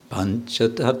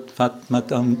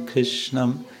Panchatattvatmakam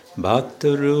Krishnam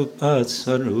Bhaktarupa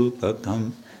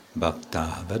Sarupakam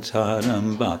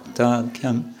Bhaktavataram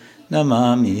Bhaktakyam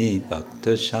Namami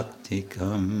Bhakta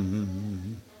Shaktikam.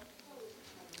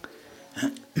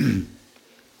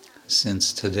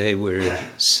 Since today we're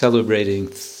celebrating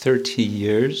 30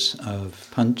 years of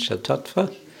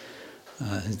Panchatattva,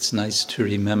 it's nice to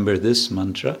remember this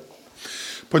mantra.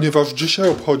 Ponieważ dzisiaj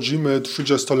obchodzimy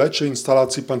 30-lecie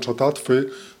instalacji Panchatattwy,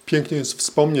 pięknie jest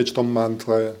wspomnieć tą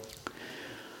mantrę.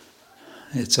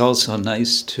 It's also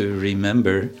nice to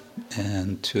remember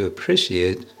and to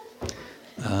appreciate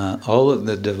all of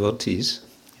the devotees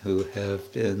who have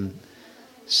been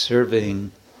serving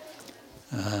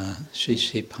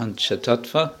Shri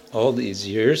Panchatattva all these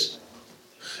years.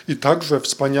 I także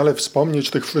wspaniale wspomnieć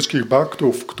tych wszystkich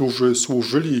bhaktów, którzy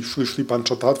służyli Shri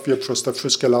Panchatattwie przez te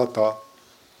wszystkie lata.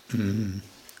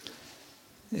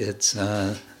 It's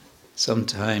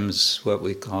sometimes what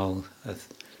we call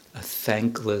a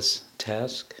thankless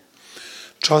task.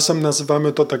 Czasem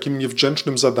nazywamy to takim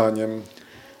niewdzięcznym zadaniem.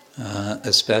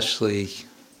 Especially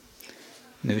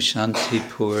New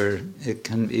Shantipur, it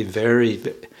can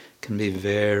be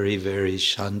very, very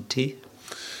shanti.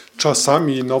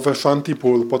 Czasami nowe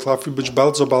Shantipur potrafi być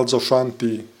bardzo, bardzo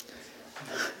shanti.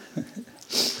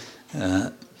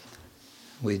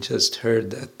 We just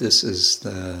heard that this is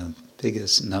the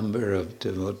biggest number of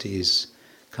devotees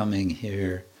coming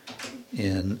here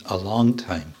in a long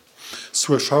time.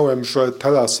 Słyszałem, że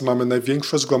teraz mamy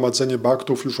największe zgromadzenie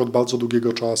bhaktów już od bardzo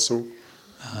długiego czasu.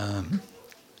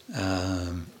 A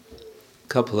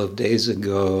couple of days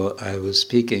ago I was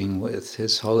speaking with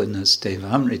His Holiness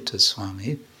Devamrita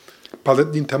Swami. Parę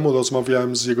dni temu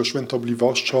rozmawiałem z Jego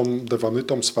Świętobliwością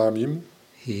Devamritą Swamim.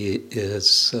 He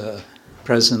is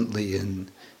presently in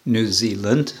New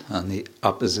Zealand on the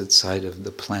opposite side of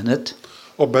the planet.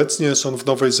 Obecnie jest on w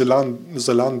Nowej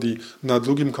Zelandii, na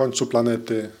drugim końcu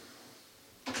planety.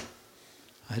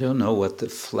 I don't know what the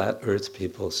flat earth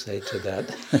people say to that.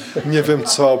 Nie wiem,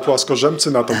 co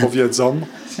płaskoziemcy na to powiedzą.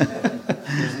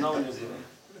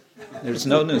 There's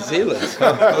no New Zealand.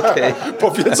 Okay.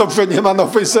 Powiedzą, że nie ma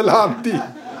Nowej Zelandii.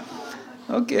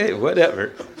 Okay, whatever.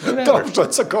 Dobrze,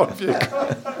 cokolwiek.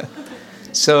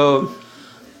 So,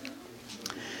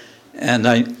 and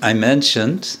I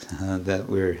mentioned that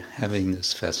we're having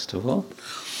this festival.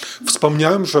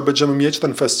 Wspomniałem, że będziemy mieć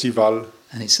ten festiwal.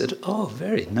 And he said, "Oh,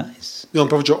 very nice." I on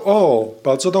powiedział, o,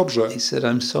 bardzo dobrze. He said,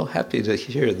 "I'm so happy to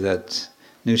hear that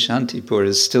New Shantipur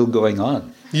is still going on."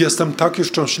 Jestem taki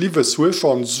szczęśliwy,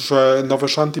 słysząc, że nowe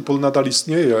Shantipur nadal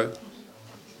istnieje.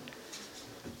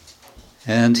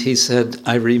 And he said,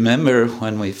 "I remember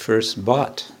when we first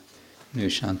bought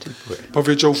New Shantipur."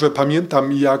 Powiedział, że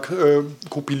pamiętam, jak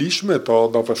kupiliśmy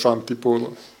to nowe Shantipur.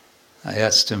 I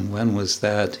asked him, when was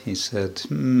that? He said,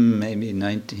 maybe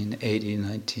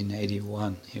 1980,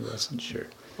 1981. He wasn't sure.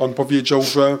 On powiedział,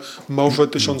 że może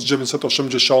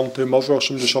 1980, może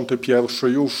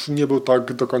 81, już nie był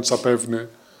tak do końca pewny.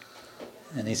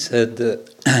 And he said that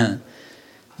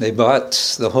they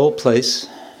bought the whole place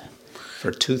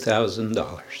for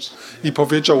 $2,000. I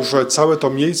powiedział, że całe to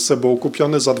miejsce było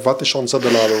kupione za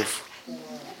 $2,000.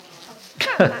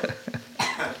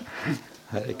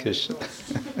 Hare Krishna.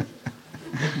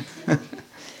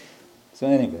 So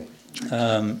anyway,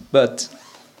 but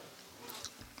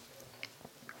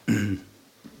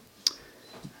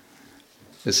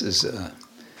this is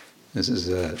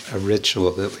a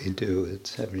ritual that we do.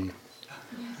 It's every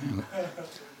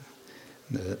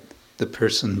the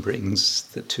person brings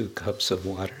the 2 cups of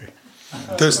water.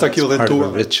 To jest taki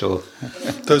ritual.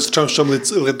 To jest częścią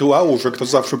rytuału, że ktoś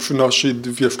zawsze przynosi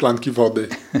 2 szklanki wody.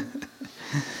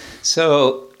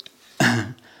 So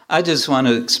I just want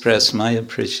to express my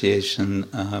appreciation,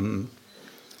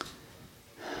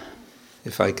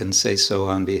 if I can say so,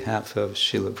 on behalf of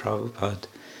Srila Prabhupada,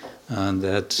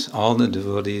 that all the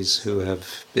devotees who have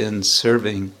been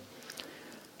serving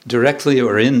directly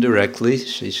or indirectly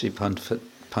Shri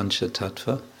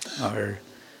Panchatattva are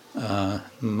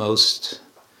most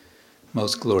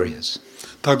glorious.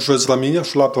 Także z ramienia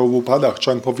Srila Prabhupada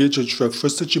chciałem powiedzieć, że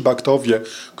wszyscy ci bhaktowie,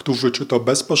 którzy czy to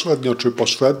bezpośrednio, czy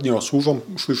pośrednio służą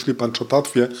Shri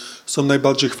Panchatattwie, są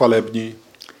najbardziej chwalebni.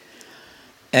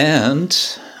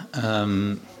 And,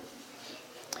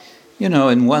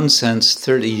 in one sense,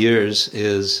 30 years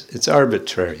it's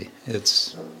arbitrary.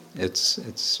 It's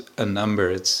a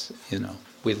number. It's,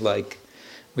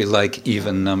 we like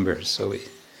even numbers, so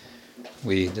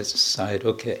we decide,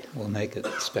 okay, we'll make it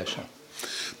special.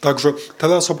 Także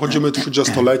teraz obchodzimy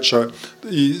 30-lecie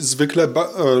i zwykle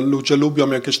ludzie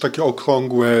lubią jakieś takie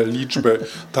okrągłe liczby.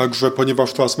 Także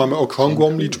ponieważ teraz mamy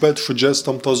okrągłą liczbę, 30,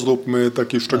 to zróbmy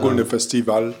taki szczególny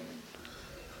festiwal.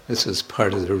 This is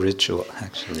part of the ritual,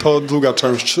 actually. To druga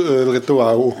część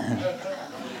rytuału.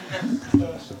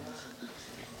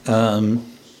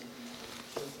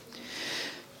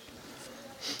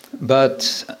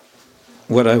 But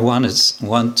what I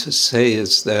want to say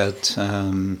is that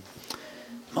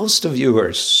most of you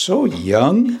are so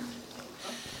young.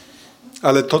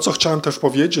 Ale to, co chciałem też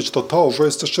powiedzieć, to to, że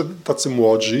jesteście tacy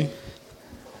młodzi.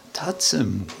 Tacy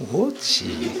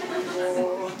młodzi.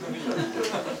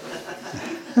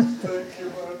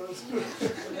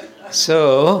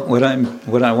 So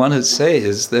what I want to say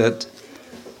is that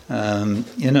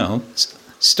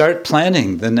start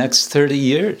planning the next 30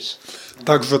 years.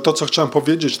 Także to, co chciałem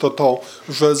powiedzieć, to to,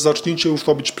 że zacznijcie już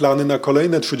robić plany na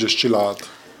kolejne 30 lat.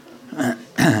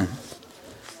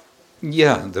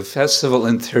 Yeah, the festival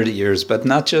in 30 years, but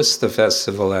not just the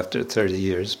festival after 30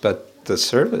 years, but the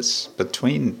service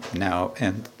between now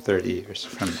and 30 years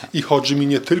from now. I chodzi mi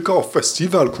nie tylko o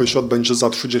festiwal, który się odbędzie za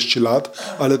 30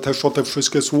 lat, ale też o te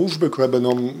wszystkie służby, które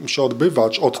będą się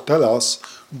odbywać od teraz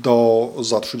do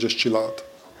za 30 lat.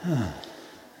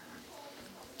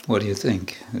 What do you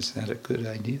think? Is that a good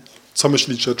idea? Co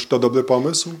myślicie? Czy to dobry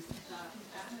pomysł?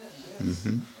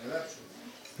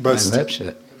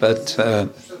 Najlepsze. But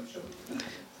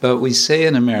we say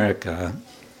in America,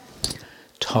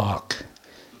 talk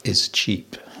is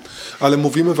cheap. Ale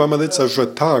mówimy w Ameryce, że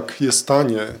tak, jest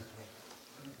tanie.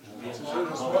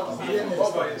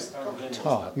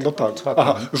 Talk. No tak.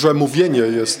 Aha, że mówienie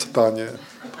jest tanie.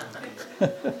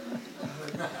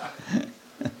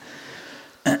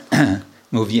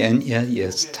 Mówienie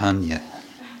jest tanie.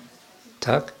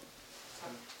 Tak?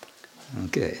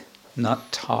 Okay. Not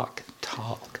talk.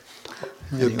 Talk.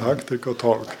 Nie tak, tylko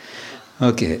talk.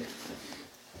 Okay.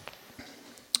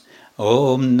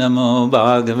 Om Namo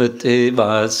Bhagavate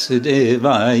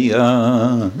Vasudevaya.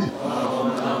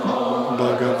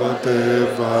 Bhagavate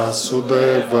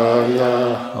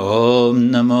Vasudevaya.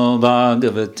 Om Namo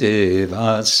Bhagavate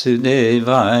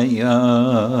Vasudevaya.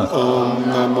 Om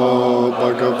Namo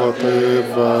Bhagavate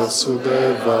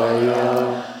Vasudevaya.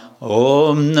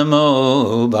 Om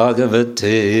Namo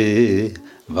Bhagavate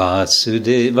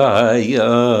Vasudevaya.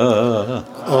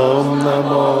 Om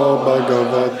Namo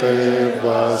Bhagavate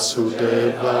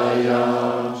Vasudevaya.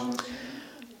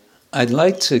 I'd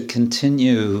like to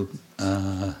continue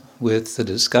with the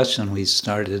discussion we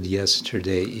started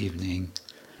yesterday evening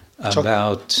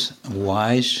about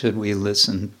why should we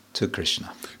listen to Krishna.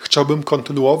 Chciałbym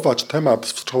kontynuować temat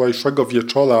z wczorajszego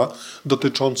wieczora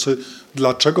dotyczący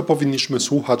dlaczego powinniśmy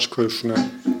słuchać Kryszny.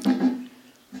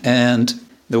 And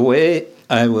the way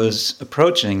I was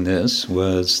approaching this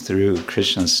was through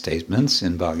Krishna's statements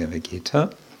in Bhagavad Gita.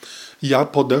 Ja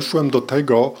podeszłem do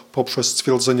tego poprzez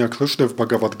stwierdzenia Kryszny w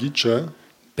Bhagavad Gicie.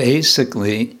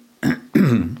 Basically,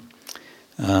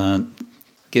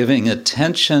 giving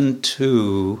attention to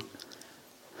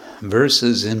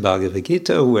verses in Bhagavad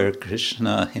Gita where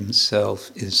Krishna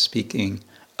himself is speaking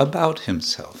about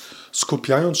himself.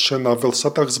 Skupiając się na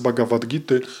wersetach z Bhagavad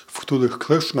Gity, w których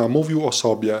Kryszna mówił o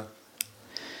sobie.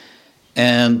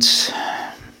 And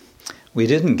we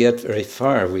didn't get very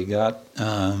far. We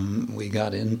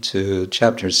got into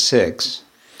chapter 6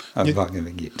 of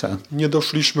Bhagavad Gita. Nie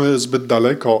doszliśmy zbyt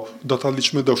daleko.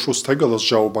 Dotarliśmy do 6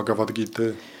 rozdziału Bhagavad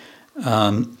Gity.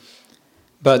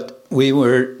 But we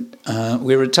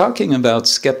were talking about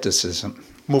skepticism.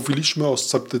 Mówiliśmy o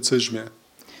sceptycyzmie.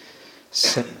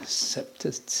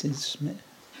 Scepticism.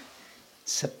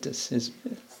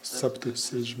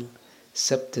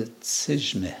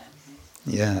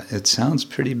 Yeah, it sounds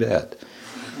pretty bad.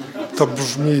 To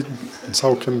brzmi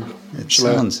całkiem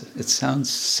źle. It sounds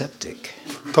septic.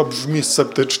 To brzmi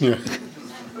sceptycznie.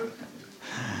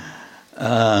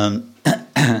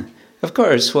 Of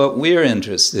course, what we're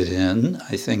interested in,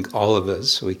 I think all of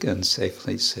us, we can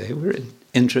safely say, we're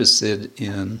interested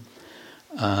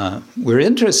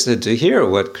to hear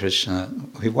what Krishna,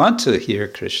 we want to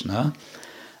hear Krishna,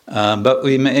 but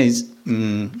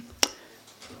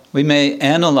we may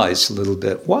analyze a little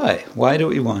bit. Why? Why do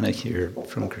we want to hear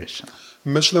from Krishna?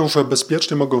 Myślę, że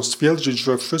bezpiecznie mogą stwierdzić,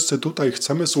 że wszyscy tutaj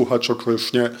chcemy słuchać o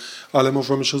Krysznie, ale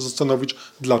możemy się zastanowić,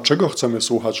 dlaczego chcemy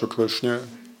słuchać o Krysznie.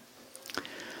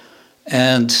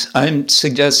 And I'm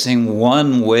suggesting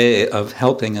one way of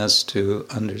helping us to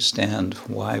understand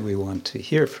why we want to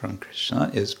hear from Krishna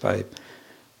is by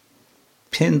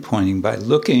pinpointing, by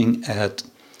looking at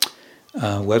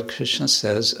what Krishna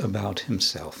says about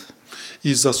himself.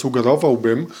 I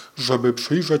zasugerowałbym, żeby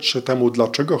przyjrzeć się temu,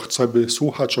 dlaczego chcę, by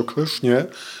słuchać o Krysznie,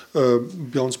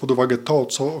 biorąc pod uwagę to,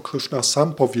 co Kryszna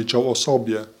sam powiedział o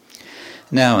sobie.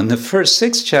 Now, in the first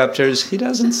 6 chapters, he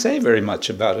doesn't say very much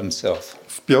about himself.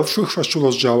 W pierwszych 6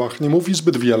 rozdziałach nie mówi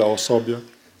zbyt wiele o sobie.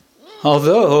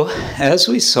 Although, as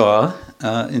we saw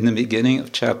in the beginning of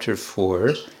chapter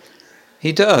 4,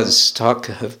 he does talk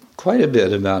quite a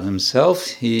bit about himself.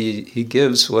 He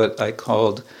gives what I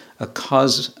called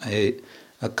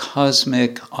a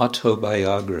cosmic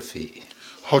autobiography.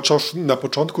 Chociaż na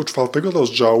początku 4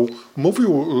 rozdziału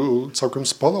mówił całkiem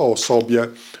sporo o sobie,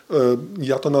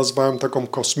 ja to nazwałem taką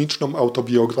kosmiczną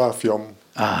autobiografią.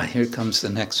 Here comes the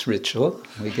next ritual.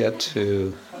 We get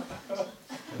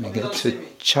to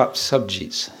chop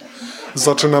subjis.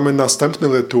 Zaczynamy następny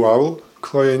rytuał,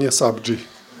 krojenie sabji.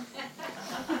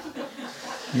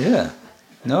 Yeah.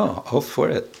 No, all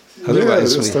for it.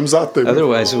 Jestem za tym.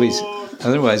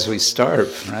 Otherwise we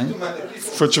starve, right?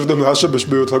 W przeciwnym razie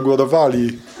byśmy jutro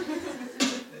głodowali.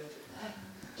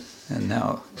 And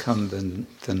now come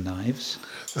the knives.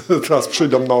 Teraz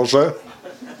przyjdą noże.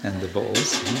 And the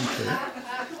bowls. Okay.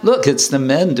 Look, it's the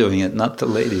men doing it, not the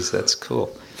ladies. That's cool.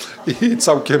 I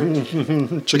całkiem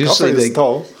ciekawe jest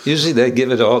to. Usually they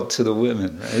give it all to the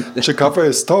women, right? Ciekawe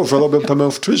jest to, że robią to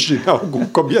mężczyźni, a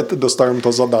kobiety dostają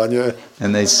to zadanie.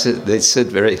 And they sit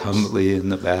very humbly in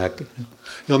the back.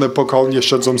 I one pokornie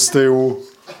siedzą z tyłu.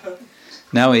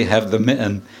 Now we have the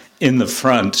men in the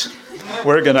front.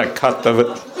 We're gonna cut the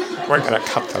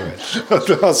A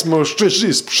teraz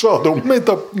mężczyźni z przodu, my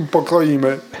to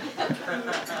pokroimy.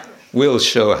 We'll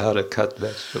show how to cut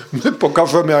vegetables. My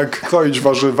pokażemy, jak kroić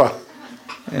warzywa.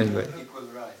 Anyway.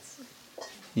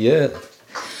 Yeah.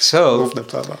 So, Równe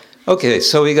prawa. okay,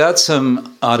 so we got some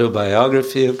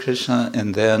autobiography of Krishna,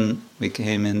 and then we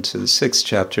came into the 6th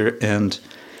chapter, and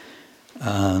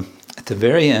at the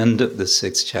very end of the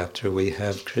 6th chapter, we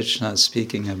have Krishna he's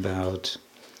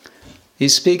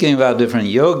speaking about different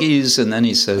yogis, and then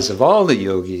he says, of all the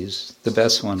yogis, the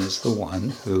best one is the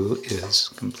one who is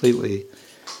completely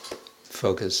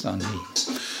focused on me.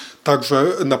 Także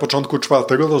na początku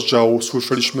 4 rozdziału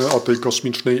słyszeliśmy o tej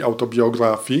kosmicznej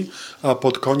autobiografii, a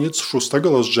pod koniec 6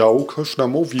 rozdziału Kryszna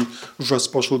mówi, że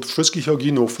spośród wszystkich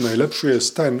joginów najlepszy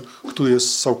jest ten, który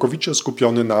jest całkowicie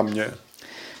skupiony na mnie.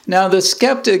 Now the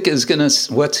skeptic is going to,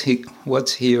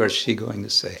 what's he or she going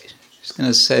to say? She's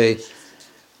going to say,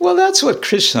 well, that's what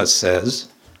Krishna says.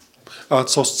 A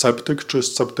co sceptyk czy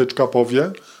sceptyczka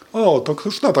powie? O, to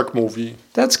Kryszna tak mówi.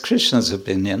 That's Krishna's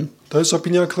opinion. To jest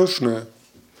opinia Kryszny.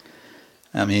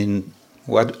 I mean,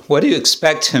 what do you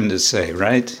expect him to say,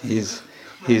 right?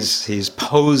 He's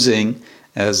posing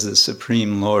as the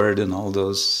Supreme Lord and all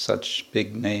those such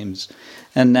big names.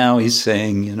 And now he's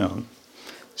saying,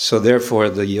 so therefore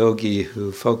the yogi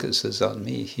who focuses on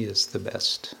me, he is the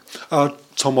best. A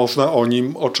co można o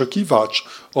nim oczekiwać?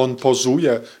 On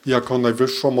pozuje jako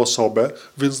najwyższą osobę,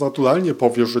 więc naturalnie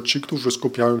powie, że ci, którzy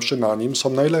skupiają się na nim, są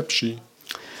najlepsi.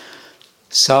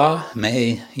 Sa me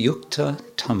yukta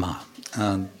tama.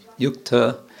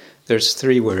 Yukta, there's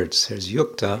 3 words. There's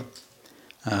yukta,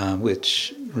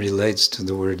 which relates to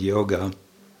the word yoga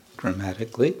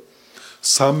grammatically.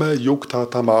 Same yukta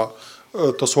tama.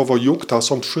 To słowo yukta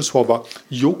są 3 słowa.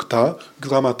 Yukta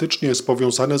gramatycznie jest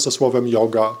powiązane ze słowem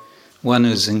yoga. One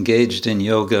who's engaged in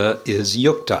yoga is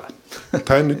yukta.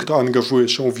 Ten, kto angażuje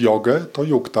się w jogę, to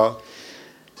yukta.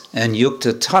 And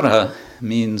yukta tara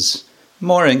means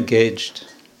more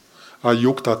engaged. A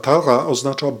yukta tara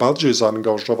oznacza bardziej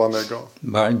zaangażowanego.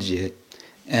 Bardziej.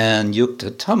 And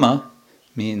yukta tama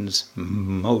means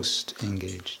most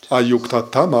engaged. A yukta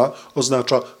tama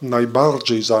oznacza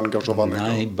najbardziej zaangażowanego.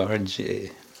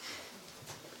 Najbardziej.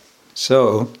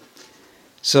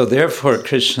 So therefore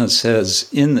Krishna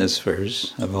says in this verse,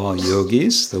 of all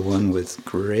yogis, the one with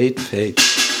great faith,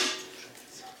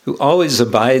 who always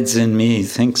abides in me,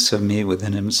 thinks of me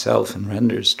within himself, and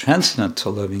renders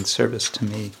transcendental loving service to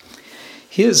me,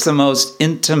 he is the most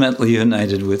intimately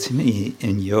united with me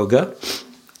in yoga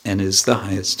and is the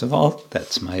highest of all.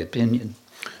 That's my opinion.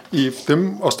 I w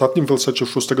tym ostatnim wersecie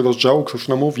 6 rozdziału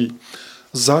Krishna mówi: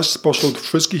 zaś spośród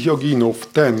wszystkich joginów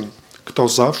ten, kto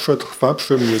zawsze trwa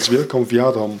przy mnie z wielką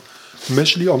wiarą,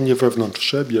 myśli o mnie wewnątrz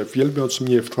siebie, wielbiąc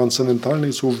mnie w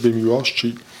transcendentalnej służbie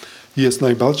miłości, jest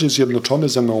najbardziej zjednoczony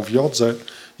ze mną w jodze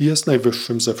i jest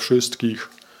najwyższym ze wszystkich.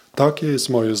 Takie jest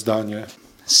moje zdanie.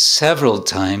 Several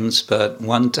times, but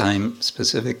one time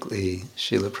specifically,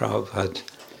 Srila Prabhupada,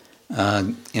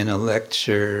 in a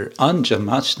lecture on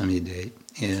Janmashtami Day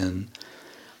in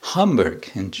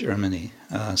Hamburg in Germany,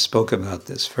 spoke about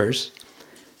this verse.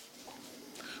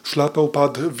 Szla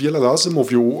Prabhupada wiele razy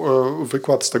mówił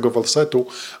wykład z tego wersetu,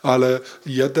 ale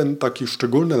jeden taki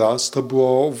szczególny raz to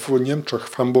było w Niemczech,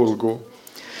 w Hamburgu.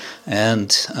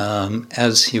 And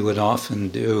as he would often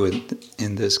do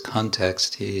in this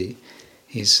context,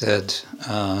 he said,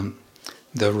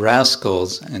 the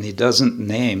rascals, and he doesn't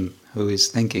name who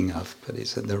he's thinking of, but he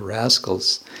said the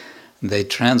rascals, they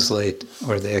translate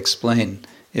or they explain,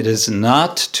 it is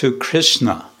not to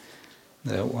Krishna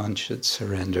that one should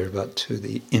surrender, but to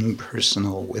the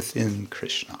impersonal within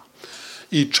Krishna.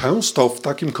 I często w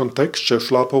takim kontekście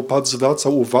Szrila Prabhupada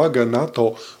zwracał uwagę na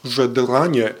to, że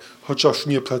dranie, chociaż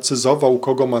nie precyzował,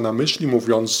 kogo ma na myśli,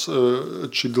 mówiąc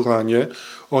ci dranie,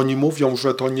 oni mówią,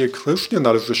 że to nie Krysznie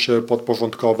należy się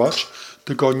podporządkować,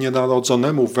 tylko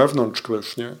nienarodzonemu wewnątrz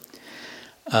Krysznie.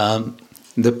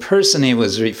 The person he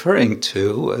was referring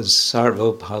to was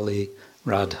Sarvopalli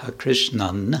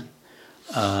Radhakrishnan,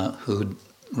 who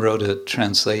wrote a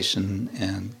translation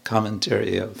and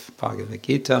commentary of Bhagavad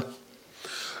Gita.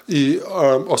 I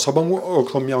osobą,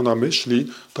 którą miał na myśli,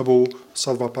 to był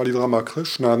Sarvapalli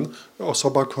Ramakrishnan,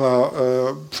 osoba, która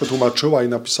przetłumaczyła i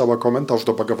napisała komentarz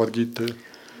do Bhagavad Gity.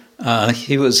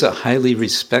 He was a highly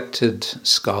respected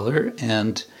scholar,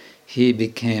 and he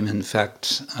became, in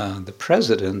fact, the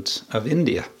president of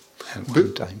India at one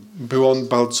time. Był on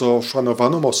bardzo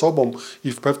szanowaną osobą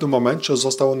i w pewnym momencie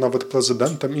został on nawet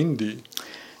prezydentem Indii.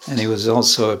 And he was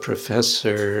also a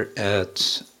professor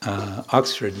at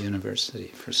Oxford University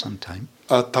for some time.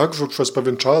 A także przez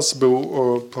pewien czas był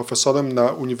profesorem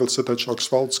na Uniwersytecie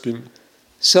Oksfordzkim.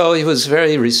 So he was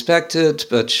very respected,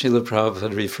 but Srila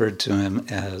Prabhupada referred to him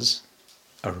as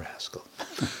a rascal.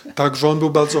 Także on był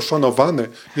bardzo szanowany,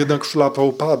 jednak Srila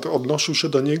Prabhupada odnosił się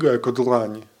do niego jako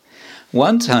drań.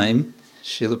 One time,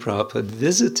 Srila Prabhupada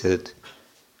visited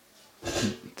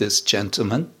this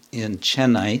gentleman in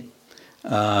Chennai.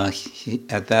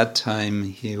 At that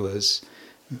time, he was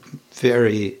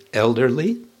very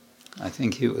elderly. I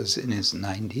think he was in his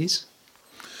 90s.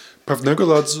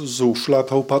 Pewnego razu Srila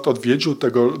Prabhupada odwiedził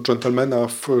tego dżentelmena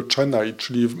w Chennai,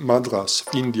 czyli w Madras,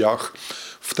 w Indiach.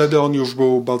 Wtedy on już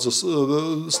był bardzo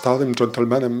starym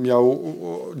dżentelmenem, miał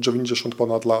 90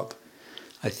 ponad lat.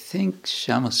 I think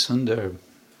Shama Sundar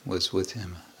was with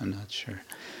him, I'm not sure,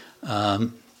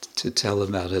 to tell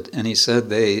about it. And he said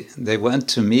they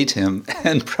went to meet him,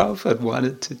 and Prabhupada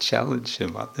wanted to challenge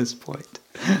him on this point.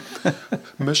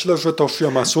 Myślę, że to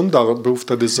Shama Sundar był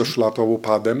wtedy ze Srila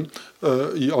Prabhupadem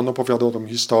i on opowiadał tę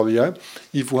historię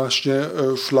i właśnie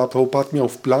Srila Prabhupada miał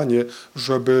w planie,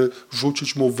 żeby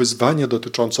rzucić mu wyzwanie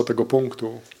dotyczące tego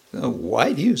punktu.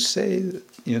 Why do you say,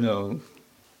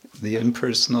 the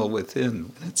impersonal within?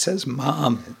 It says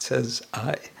mom, it says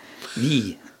I,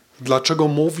 me. Dlaczego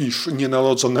mówisz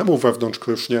nienarodzonemu wewnątrz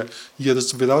Krysznie?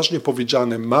 Jest wyraźnie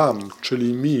powiedziane mam,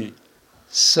 czyli mi.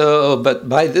 So, but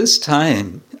by this time,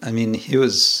 I mean, he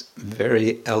was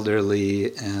very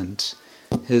elderly and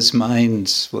his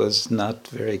mind was not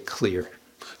very clear.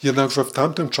 Jednakże w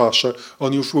tamtym czasie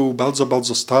on już był bardzo,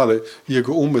 bardzo stary i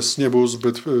jego umysł nie był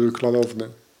zbyt klarowny.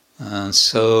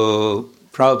 So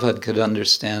Prabhupada could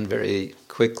understand very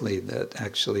quickly that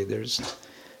actually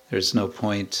there's no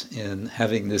point in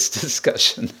having this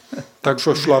discussion.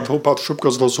 Także Srila Prabhupada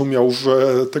szybko zrozumiał,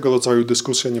 że tego rodzaju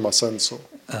dyskusja nie ma sensu.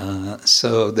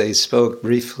 So they spoke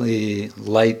briefly,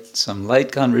 some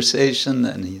light conversation,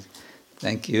 and he,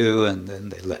 thank you, and then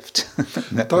they left.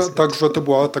 Także to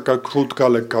była taka krótka,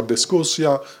 lekka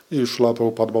dyskusja i Srila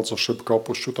Prabhupada bardzo szybko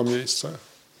opuścił to miejsce.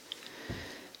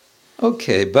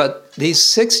 Okay, but these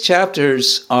 6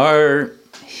 chapters are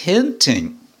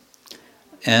hinting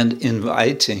and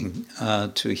inviting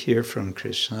to hear from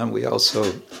Krishna. We also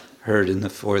heard in the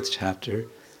 4th chapter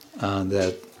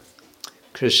that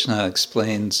Krishna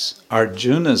explains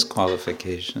Arjuna's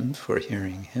qualification for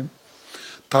hearing him.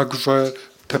 Także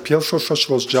te pierwsze 6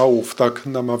 rozdziałów tak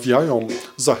namawiają,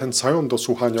 zachęcają do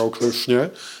słuchania o Krysznie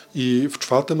i w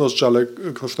 4 rozdziale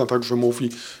Krishna także mówi,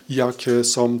 jakie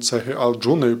są cechy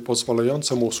Arjuny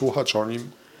pozwalające mu słuchać o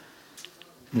nim.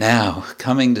 Now,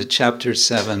 coming to chapter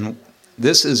 7,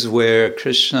 this is where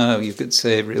Krishna, you could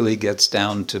say, really gets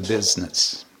down to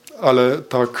business. Ale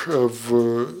tak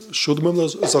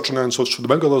zaczynając od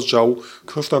 7 rozdziału,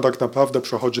 Krishna tak naprawdę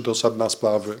przechodzi do sedna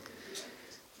sprawy.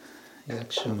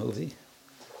 Jak się mówi?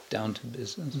 Down to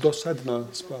business? Do sedna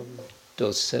sprawy.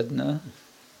 Do sedna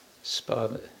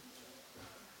sprawy.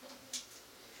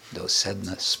 Do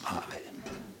sedna sprawy.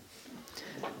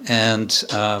 And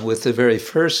with the very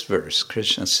first verse,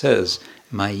 Krishna says,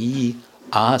 Mai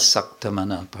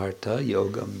asaktamana partha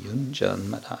yogam yunjan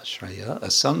madashraya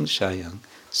asangshayang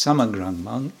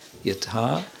samagramang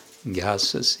yatha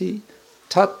gyasasi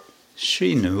tat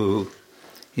shrinu.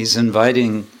 He's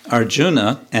inviting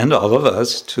Arjuna and all of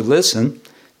us to listen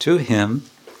to him.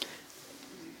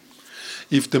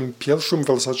 I w tym pierwszym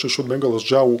wersecie 7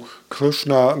 rozdziału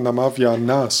Krishna namawia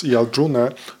nas i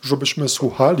Arjunę, żebyśmy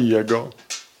słuchali Jego.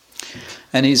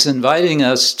 And he's inviting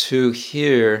us to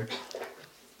hear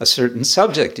a certain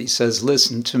subject. He says,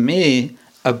 listen to me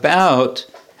about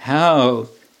how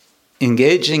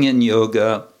engaging in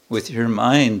yoga with your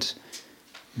mind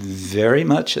very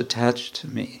much attached to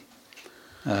me,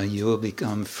 you will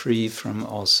become free from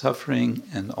all suffering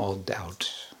and all doubt.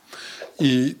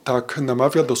 I tak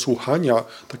namawia do słuchania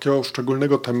takiego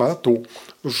szczególnego tematu,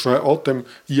 że o tym,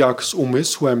 jak z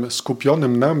umysłem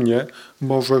skupionym na mnie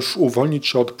możesz uwolnić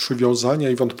się od przywiązania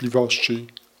i wątpliwości.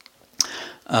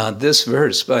 This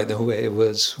verse, by the way,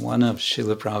 was one of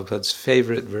Srila Prabhupada's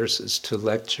favorite verses to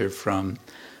lecture from,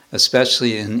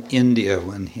 especially in India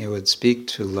when he would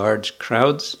speak to large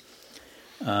crowds.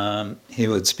 He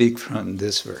would speak from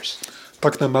this verse.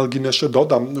 Tak na marginesie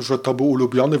dodam, że to był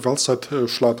ulubiony werset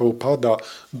Śrila Prabhupada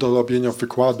do robienia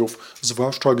wykładów,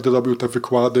 zwłaszcza gdy robił te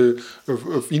wykłady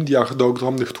w Indiach do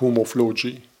ogromnych tłumów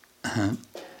ludzi.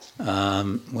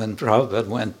 When Prabhupada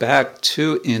went back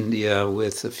to India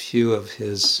with a few of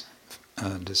his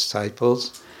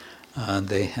disciples,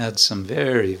 they had some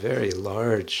very, very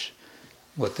large,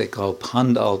 what they call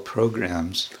pandal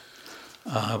programs.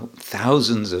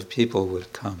 Thousands of people would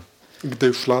come.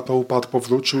 Gdy Śrila Prabhupada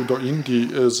powrócił do Indii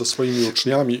ze swoimi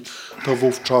uczniami, to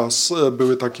wówczas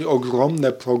były takie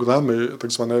ogromne programy,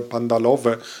 tak zwane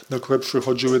pandalowe, na które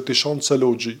przychodziły tysiące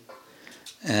ludzi.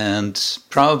 And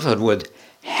Prabhupada would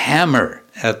hammer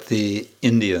at the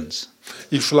Indians.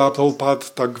 I Śrila Prabhupada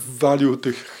tak walił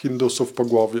tych Hindusów po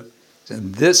głowie.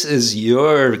 This is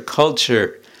your culture.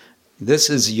 This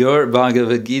is your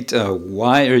Bhagavad Gita.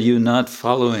 Why are you not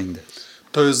following this?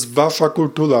 To jest wasza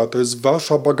kultura, to jest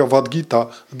wasza Bhagavad Gita.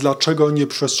 Dlaczego nie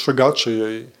przestrzegacie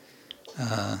jej?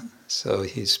 So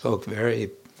he spoke very,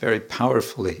 very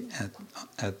powerfully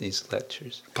at these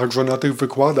lectures. Także na tych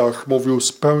wykładach mówił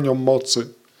z pełnią mocy.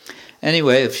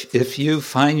 Anyway, if you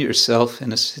find yourself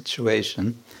in a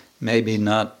situation, maybe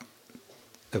not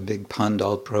a big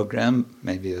pandal program,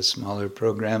 maybe a smaller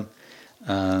program,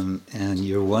 and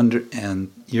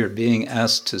you're being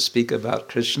asked to speak about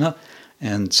Krishna,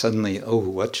 and suddenly,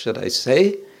 what should I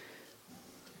say?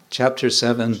 Chapter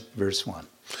 7, verse 1.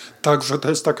 Także to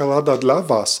jest taka rada dla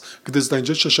was, gdy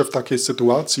znajdziecie się w takiej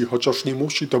sytuacji, chociaż nie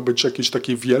musi to być jakiś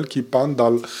taki wielki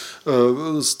pandal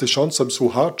z 1000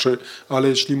 słuchaczy, ale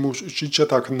jeśli musicie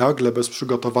tak nagle, bez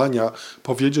przygotowania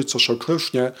powiedzieć coś o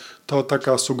Krysznie, to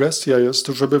taka sugestia jest,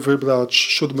 żeby wybrać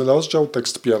 7 rozdział,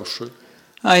 tekst 1.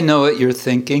 I know what you're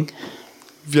thinking.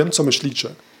 Wiem, co myślicie.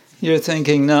 You're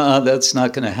thinking, no, that's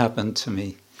not going to happen to me.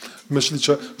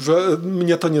 Myślicie, że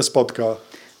mnie to nie spotka.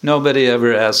 Nobody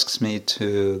ever asks me to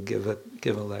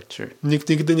give a lecture. Nikt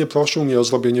nigdy nie prosił mnie o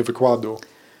zrobienie wykładu.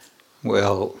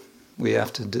 Well, we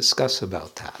have to discuss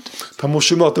about that. To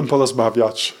musimy o tym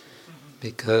porozmawiać.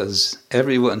 Because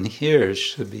everyone here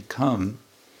should become,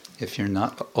 if you're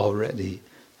not already,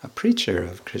 a preacher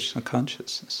of Krishna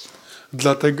consciousness.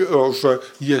 Dlatego, że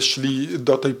jeśli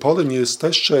do tej pory nie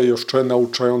jesteście jeszcze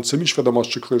nauczającymi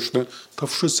świadomości Kryszny, to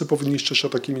wszyscy powinniście się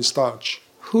takimi stać.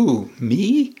 Who? Me?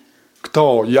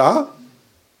 Kto? Ja?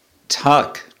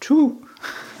 Tak. Tu.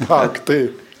 Tak,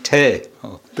 ty. Te.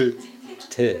 Oh. Ty.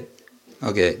 Ty.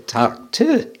 Okay. Tak.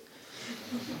 Ty.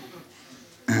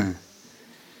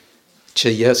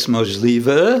 Czy jest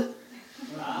możliwe?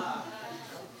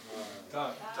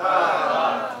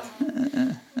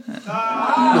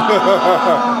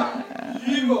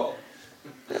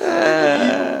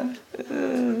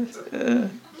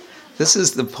 This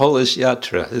is the Polish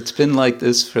Yatra. It's been like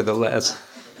this for the last,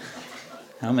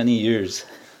 how many years?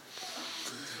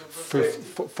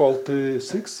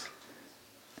 46?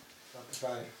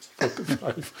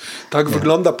 45. Tak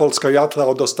wygląda polska jatra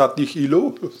od ostatnich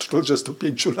ilu?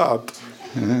 45 lat.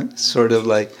 Sort of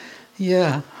like,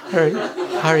 yeah,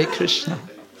 Hare Krishna.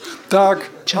 Tak,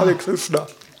 Hare Krishna.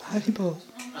 Haribol.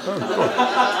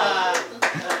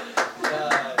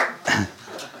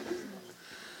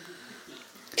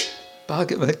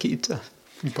 Bhagavad Gita.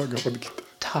 Bhagavad Gita.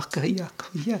 Taka jako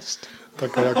jest.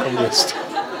 Taka jaką jest.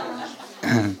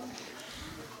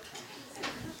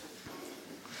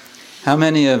 How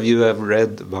many of you have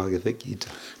read the Bhagavad Gita?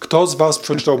 Kto z was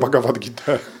przeczytał Bhagavad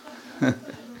Gita?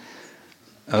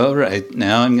 All right,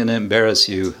 now I'm going to embarrass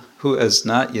you. Who has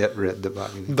not yet read the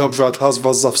Bhagavad Gita? Dobrze, a teraz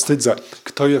was zawstydzę.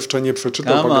 Kto jeszcze nie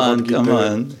przeczytał Bhagavad Gita?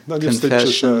 Come on. No nie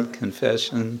wstydźcie się.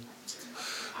 Confession.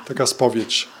 Taka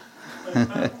spowiedź.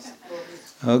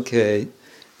 Okay,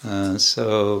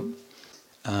 so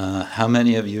How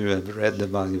many of you have read the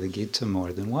Bhagavad Gita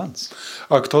more than once?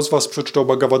 A kto z was przeczytał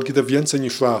Bhagavad Gitę więcej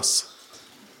niż raz?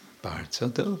 Bardzo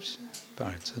dobrze,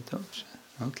 bardzo dobrze.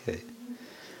 Okay.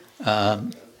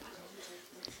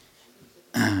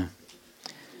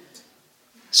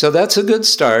 So that's a good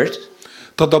start.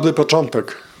 To dobry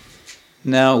początek.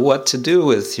 Now what to do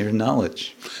with your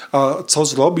knowledge? A co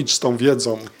zrobić z tą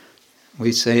wiedzą?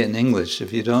 We say in English,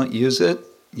 if you don't use it,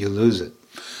 you lose it.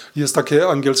 Jest takie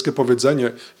angielskie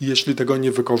powiedzenie, jeśli tego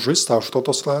nie wykorzystasz,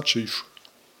 to stracisz.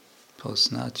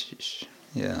 Posnacisz,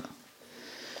 yeah.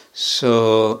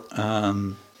 So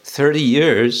 30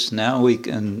 years, now we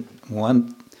can,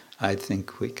 I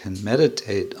think we can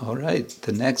meditate, all right,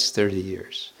 the next 30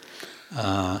 years.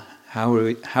 How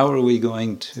are we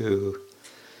going to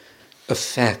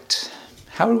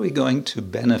how are we going to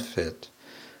benefit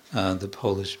the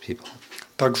Polish people?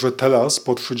 Także teraz,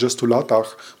 po 30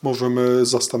 latach, możemy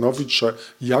zastanowić się,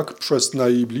 jak przez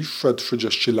najbliższe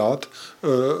 30 lat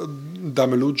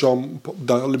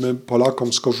damy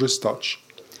Polakom skorzystać.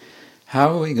 How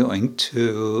are we going to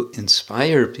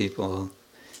inspire people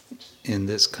in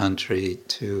this country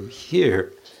to hear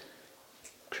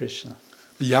Krishna?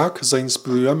 Jak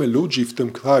zainspirujemy ludzi w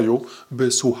tym kraju,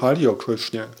 by słuchali o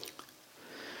Krysznie?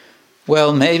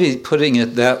 Well, maybe putting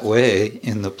it that way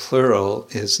in the plural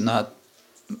is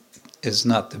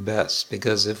not the best,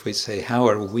 because if we say, how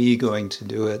are we going to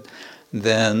do it,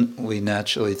 then we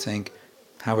naturally think,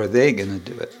 how are they going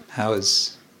to do it? How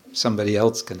is somebody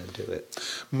else going to do it?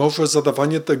 Może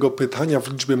zadawanie tego pytania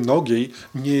w liczbie mnogiej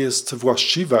nie jest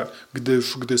właściwe,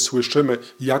 gdyż gdy słyszymy,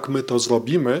 jak my to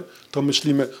zrobimy, to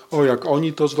myślimy, o jak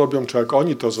oni to zrobią, czy jak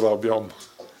oni to zrobią.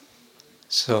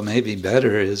 So maybe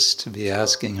better is to be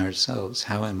asking ourselves,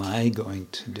 how am I going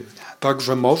to do that?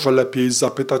 Także może lepiej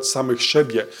zapytać samych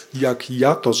siebie, jak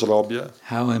ja to zrobię.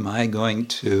 How am I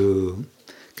going to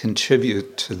contribute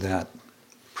to that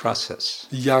process?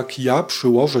 Jak ja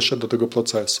przyłożę się do tego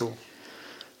procesu.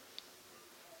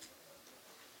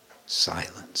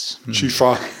 Silence.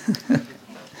 Cisza.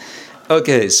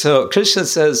 Okay, so Krishna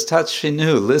says,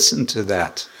 Tatshinu, listen to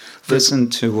that. Listen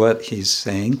to what he's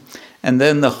saying. And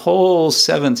then the whole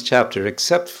 7th chapter,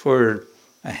 except for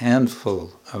a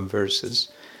handful of verses,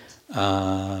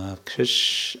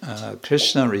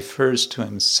 Krishna refers to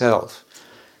himself.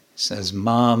 He says,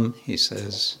 Mam, he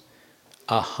says,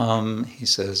 Aham, he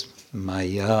says,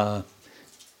 Maya,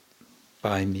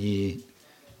 by me,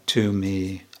 to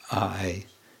me, I.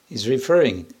 He's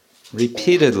referring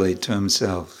repeatedly to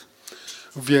himself.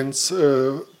 Więc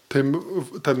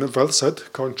ten werset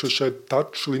kończy się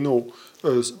Tatshinu,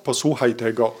 posłuchaj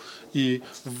tego. I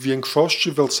w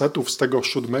większości wersetów z tego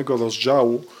 7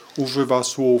 rozdziału używa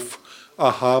słów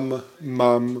aham,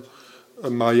 mam,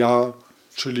 maja,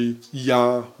 czyli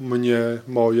ja, mnie,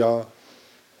 moja.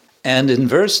 And in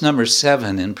verse number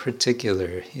 7 in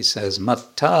particular, he says,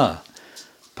 Matta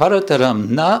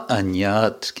parataram na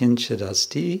anyat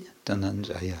kinchidasti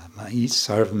dhananjaya mai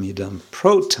sarvamidam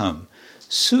protam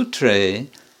sutre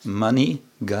mani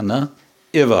gana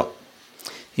iva.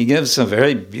 He gives a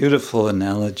very beautiful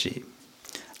analogy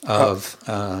of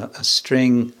a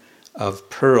string of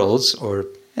pearls or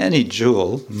any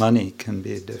jewel. Money can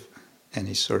be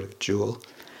any sort of jewel.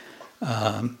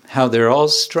 How they're all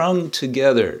strung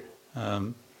together.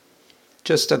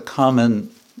 Just a common,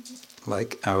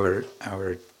 like our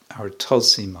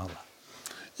Tulsi Mala.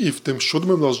 I w tym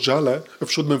 7 rozdziale,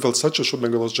 w 7 wersecie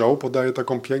 7 rozdziału podaje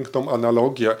taką piękną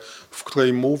analogię, w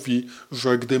której mówi,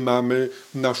 że gdy mamy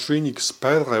naszyjnik z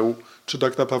pereł, czy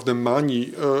tak naprawdę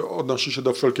mani odnosi się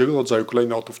do wszelkiego rodzaju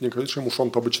klejnotów, niekoniecznie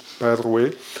muszą to być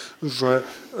perły, że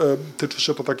tyczy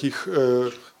się to takich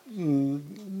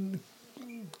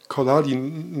korali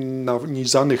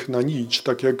nanizanych na nić,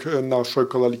 tak jak nasze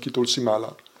koraliki Tulsi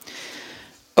Mala.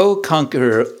 O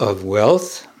conqueror of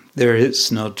wealth, there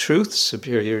is no truth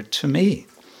superior to me.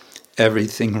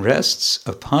 Everything rests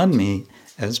upon me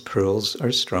as pearls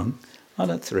are strung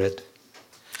on a thread.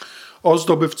 O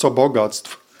zdobywco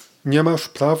bogactw, nie masz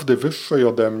prawdy wyższej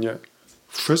ode mnie.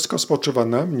 Wszystko spoczywa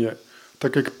na mnie,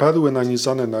 tak jak perły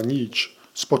nanizane na nić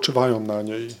spoczywają na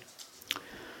niej.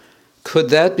 Could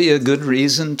that be a good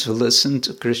reason to listen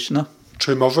to Krishna?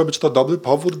 Czy może być to dobry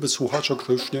powód, by słuchać o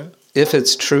Krysznie? If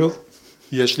it's true,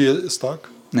 jeśli jest tak?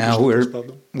 now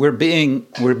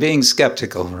we're being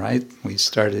skeptical, right? We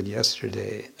started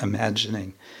yesterday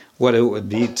imagining what it would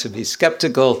be to be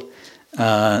skeptical.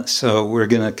 So we're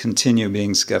going to continue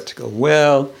being skeptical.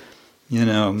 Well,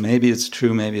 maybe it's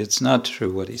true, maybe it's not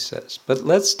true what he says. But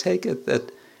let's take it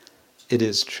that it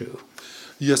is true.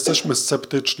 Jesteśmy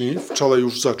sceptyczni. Wczoraj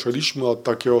już zaczęliśmy od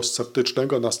takiego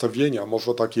sceptycznego nastawienia.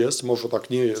 Może tak jest, może tak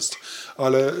nie jest.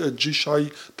 Ale dzisiaj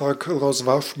tak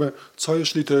rozważmy, co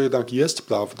jeśli to jednak jest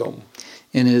prawdą.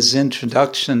 In his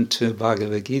introduction to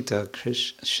Bhagavad Gita,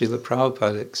 Srila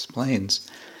Prabhupada explains,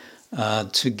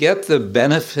 to get the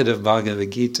benefit of Bhagavad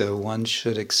Gita, one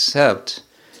should accept,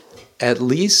 at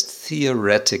least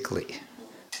theoretically,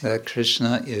 that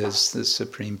Krishna is the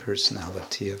Supreme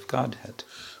Personality of Godhead.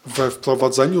 We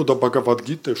wprowadzeniu do Bhagavad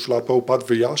Gity Srila Prabhupada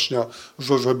wyjaśnia,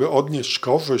 że żeby odnieść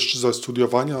korzyść ze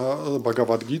studiowania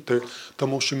Bhagavad Gity, to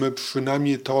musimy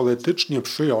przynajmniej teoretycznie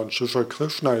przyjąć, że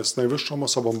Krishna jest najwyższą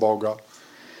osobą Boga.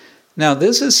 Now,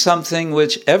 this is something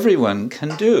which everyone can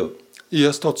do. I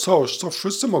jest to coś, co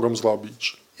wszyscy mogą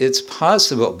zrobić. It's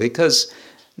possible because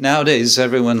nowadays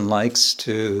everyone likes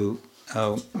to,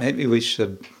 maybe we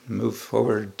should move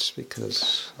forward because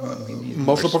we need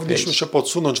Może more powinniśmy space. się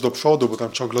podsunąć do przodu, bo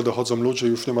tam ciągle dochodzą ludzie i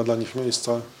już nie ma dla nich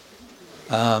miejsca.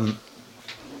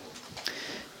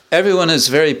 Everyone is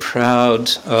very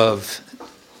proud of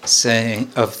saying,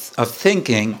 of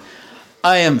thinking,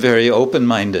 I am very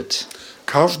open-minded.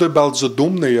 Każdy bardzo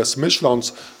dumny jest,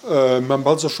 myśląc, mam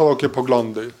bardzo szerokie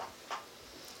poglądy.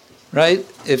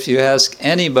 Right? If you ask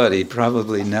anybody,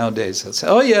 probably nowadays, they'll say,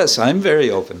 oh yes, I'm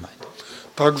very open-minded.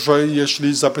 Także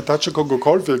jeśli zapytacie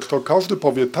kogokolwiek, to każdy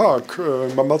powie tak,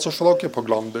 mam bardzo szerokie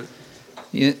poglądy.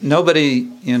 Nobody,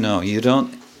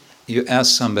 you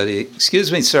ask somebody,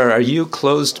 excuse me, sir, are you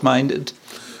closed-minded?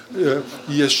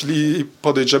 Jeśli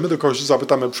podejdziemy do kogoś i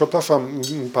zapytamy, przepraszam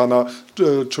pana,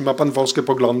 czy ma pan wąskie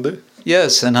poglądy?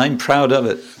 Yes, and I'm proud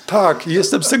of it. Tak,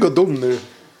 jestem z tego dumny.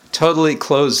 Totally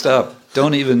closed up.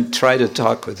 Don't even try to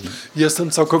talk with me.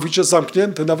 Jestem całkowicie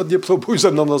zamknięty, nawet nie próbuj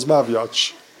ze mną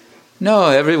rozmawiać.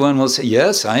 No, everyone will say,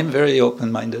 yes, I'm very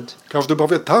open-minded. Każdy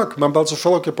powie, tak, mam bardzo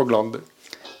szerokie poglądy.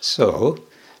 So,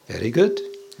 very good.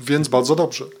 Więc bardzo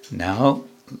dobrze. Now,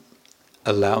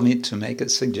 allow me to make a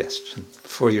suggestion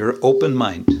for your open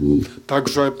mind.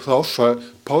 Także proszę,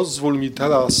 pozwól mi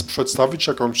teraz przedstawić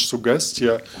jakąś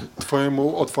sugestię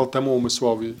twojemu otwartemu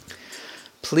umysłowi.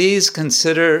 Please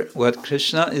consider what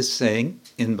Krishna is saying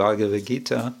in Bhagavad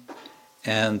Gita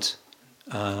and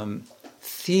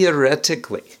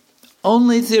theoretically,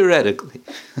 only theoretically,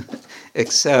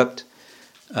 accept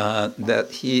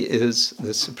that he is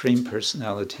the Supreme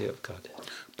Personality of Godhead.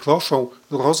 Proszę,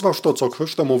 rozważ to, co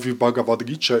Krishna mówi w Bhagavad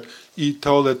Gicie i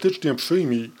teoretycznie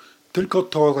przyjmij, tylko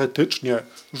teoretycznie,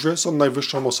 że jest on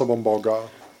najwyższą osobą Boga.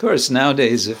 Of course,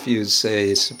 nowadays, if you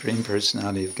say Supreme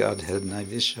Personality of Godhead,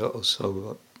 Najvisha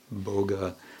Osoba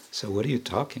Boga, so what are you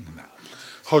talking about?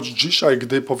 Choć dzisiaj,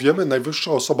 gdy powiemy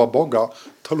najwyższa osoba Boga,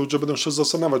 to ludzie będą się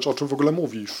zastanawiać, o czym w ogóle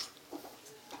mówisz.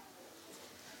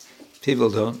 People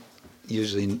don't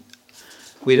usually,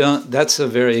 that's a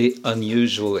very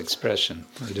unusual expression.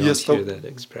 We don't hear that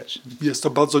expression. Jest to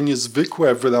bardzo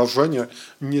niezwykłe wyrażenie.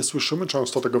 Nie słyszymy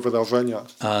często tego wyrażenia.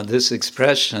 This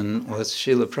expression was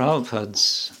Srila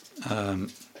Prabhupada's,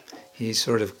 he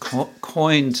sort of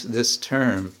coined this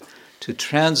term to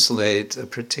translate a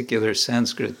particular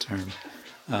Sanskrit term,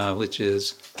 which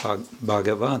is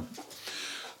Bhagavan.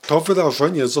 To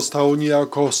wyrażenie zostało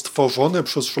niejako stworzone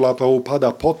przez Srila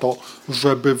Prabhupada po to,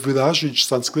 żeby wyrazić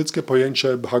sanskryckie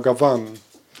pojęcie Bhagavan.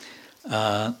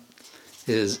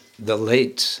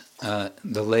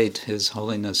 The late His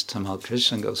Holiness Tamal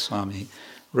Krishna Goswami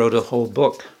wrote a whole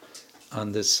book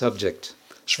on this subject,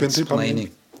 explaining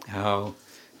how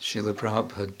Srila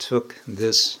Prabhupada took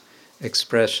this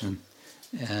expression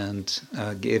and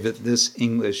gave it this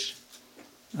English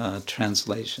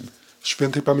translation.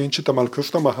 Świętej pamięci Tamal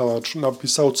Krishna Maharaj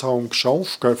napisał całą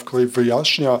książkę, w której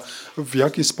wyjaśnia, w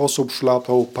jaki sposób Srila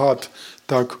Prabhupada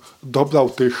tak dobrał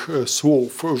tych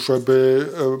słów, żeby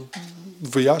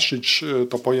wyjaśnić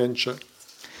to pojęcie.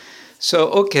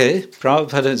 So, okay,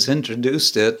 Prabhupada has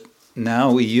introduced it.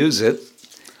 Now we use it,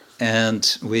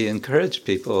 and we encourage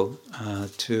people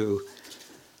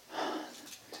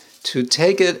to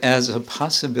take it as a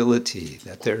possibility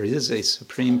that there is a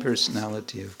Supreme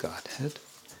Personality of Godhead.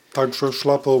 Także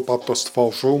Srila Prabhupada to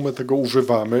stworzył, my tego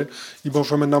używamy i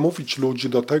możemy namówić ludzi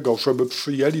do tego, żeby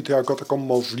przyjęli to jako taką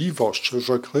możliwość,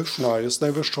 że Krishna jest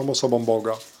najwyższą osobą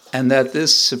Boga. And that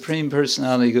this Supreme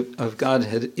Personality of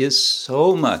Godhead is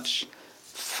so much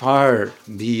far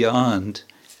beyond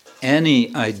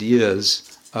any ideas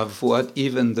of what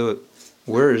even the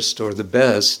worst or the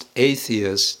best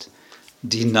atheist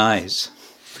denies.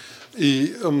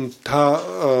 I ta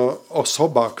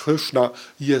osoba, Krishna,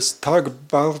 jest tak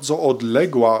bardzo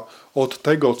odległa od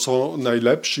tego, co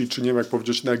najlepsi, czy nie wiem jak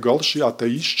powiedzieć, najgorsi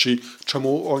ateiści,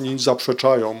 czemu oni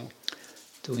zaprzeczają.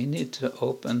 Do we need to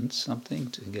open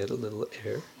something to get a little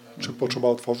air? Czy potrzeba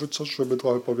otworzyć coś, żeby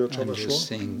trochę powietrza I'm weszło? just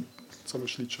seeing Co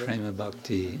myślicie? Prema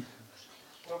Bhakti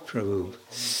Prabhu.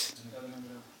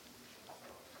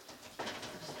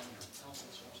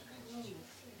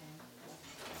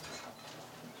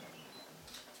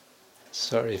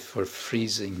 Sorry for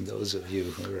freezing those of you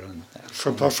who are on that.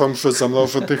 Przepraszam, że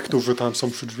zamrożę tych, którzy tam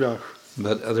są przy drzwiach.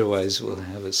 But otherwise we'll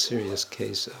have a serious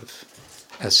case of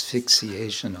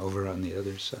asphyxiation over on the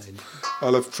other side.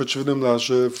 Ale w przeciwnym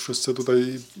razie wszyscy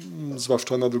tutaj,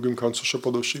 zwłaszcza na drugim końcu, się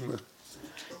podnosimy.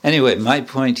 Anyway, my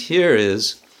point here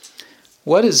is,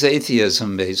 what is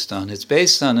atheism based on? It's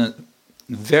based on a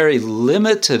very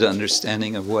limited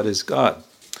understanding of what is God.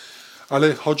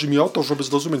 Ale chodzi mi o to, żeby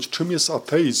zrozumieć, czym jest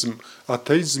ateizm.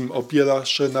 Ateizm opiera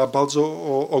się na bardzo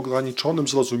ograniczonym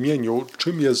zrozumieniu,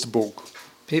 czym jest Bóg.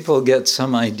 People get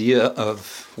some idea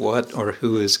of what or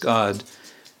who is God,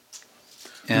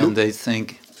 and they think,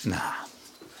 nah.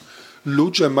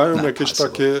 Ludzie mają Not jakieś possible.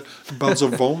 takie bardzo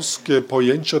wąskie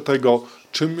pojęcie tego,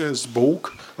 czym jest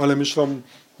Bóg, ale myślą,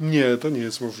 nie, to nie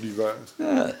jest możliwe.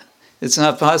 It's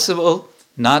not possible,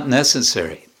 not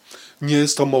necessary. Nie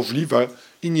jest to możliwe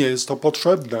i nie jest to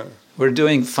potrzebne. We're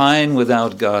doing fine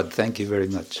without God. Thank you very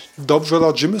much. Dobrze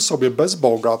radzimy sobie bez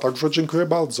Boga, także dziękuję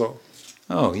bardzo.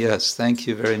 Oh, yes, thank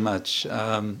you very much.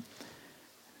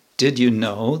 Did you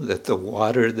know that the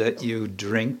water that you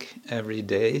drink every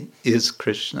day is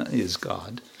Krishna, is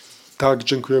God? Tak,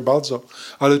 dziękuję bardzo.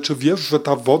 Ale czy wiesz, że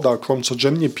ta woda, którą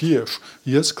codziennie pijesz,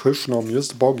 jest Kryszną,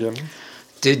 jest Bogiem?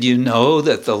 Did you know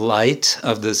that the light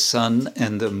of the sun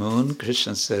and the moon,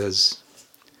 Krishna says,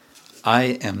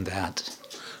 I am that.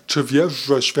 Czy wiesz,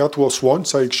 że światło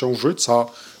słońca i księżyca,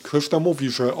 Kryszna mówi,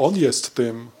 że On jest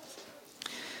tym?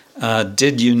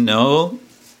 Did you know,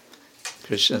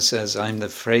 Krishna says, I'm the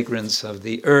fragrance of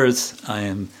the earth, I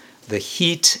am the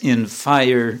heat in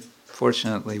fire.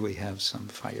 Fortunately, we have some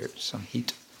fire, some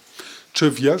heat.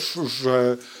 Czy wiesz,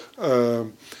 że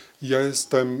ja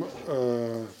jestem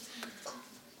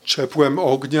ciepłem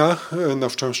ognia? Na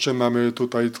szczęście mamy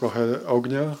tutaj trochę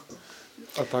ognia,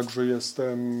 a także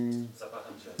jestem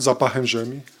zapachem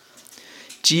ziemi.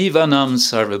 Jivanam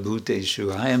sarvabhuteshu,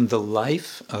 I am the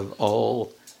life of all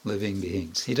living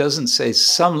beings. He doesn't say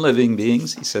some living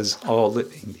beings, he says all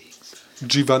living beings.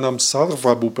 Jivanam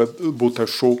sarva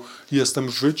bhuteshu,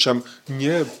 jestem życiem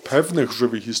nie pewnych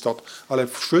żywych istot, ale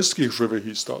wszystkich żywych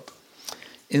istot.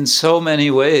 In so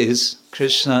many ways,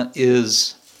 Krishna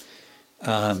is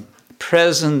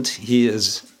present, he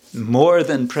is more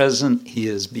than present, he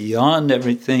is beyond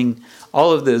everything.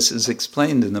 All of this is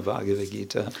explained in the Bhagavad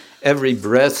Gita. Every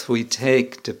breath we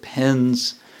take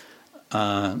depends,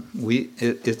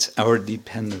 it's our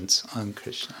dependence on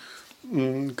Krishna.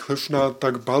 Krishna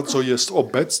tak bardzo jest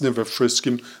obecny we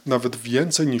wszystkim, nawet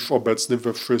więcej niż obecny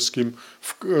we wszystkim.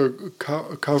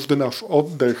 Każdy nasz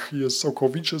oddech jest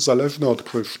całkowicie zależny od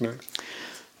Krishny.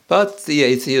 But the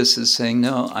atheist is saying,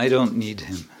 no, I don't need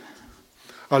him.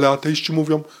 Ale ateiści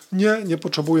mówią, nie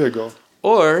potrzebuję go.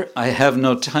 Or I have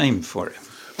no time for him.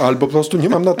 Albo po prostu nie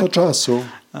mam na to czasu.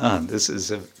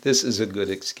 This is a good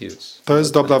excuse. To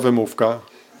jest dobra wymówka.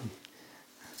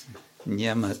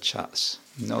 Nie ma czas.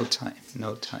 No time,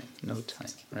 no time, no time,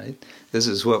 right? This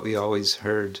is what we always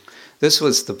heard. This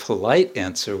was the polite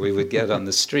answer we would get on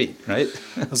the street, right?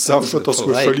 Zawsze to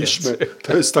słyszeliśmy.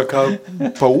 To jest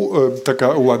taka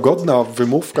łagodna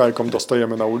wymówka, jaką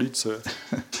dostajemy na ulicy.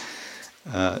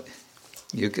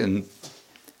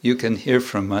 You can hear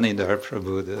from Manidhar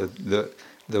Prabhu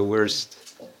the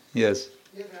worst. Yes.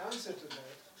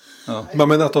 Oh.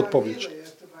 Mamy na to odpowiedź.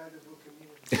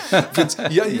 Więc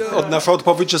nasza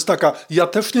odpowiedź jest taka, ja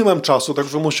też nie mam czasu,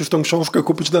 także musisz tę książkę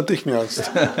kupić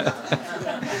natychmiast.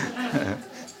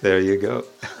 There you go.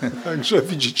 Także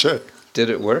widzicie. Did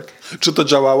it work? Czy to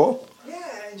działało?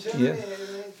 Yeah.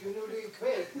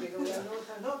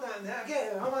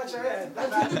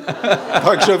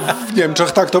 Także w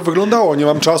Niemczech tak to wyglądało. Nie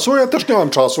mam czasu, ja też nie mam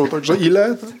czasu. Także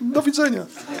ile? Do widzenia.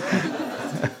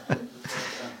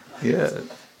 Yeah.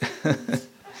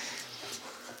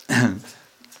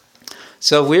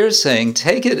 So we're saying,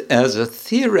 take it as a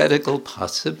theoretical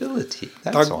possibility.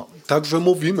 That's all. Także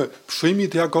mówimy, przyjmij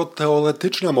to jako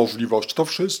teoretyczna możliwość. To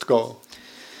wszystko.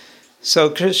 So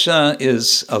Krishna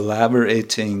is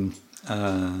elaborating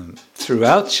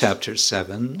throughout chapter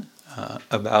 7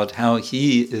 about how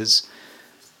he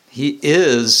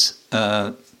is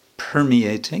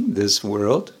permeating this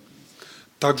world.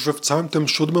 Także w całym tym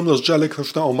 7 rozdziale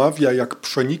Krishna omawia, jak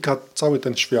przenika cały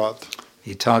ten świat.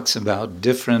 He talks about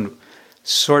different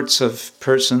sorts of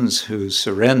persons who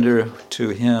surrender to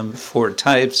him, four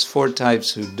types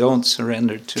who don't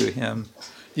surrender to him.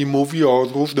 I mówi o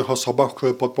różnych osobach,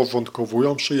 które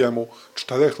podporządkowują się Jemu,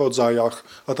 4 rodzajach,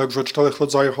 a także 4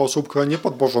 rodzajach osób, które nie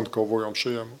podporządkowują się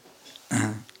Jemu.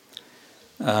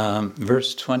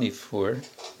 Verse 24.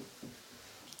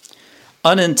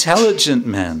 Unintelligent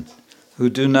men who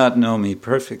do not know me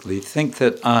perfectly think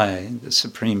that I, the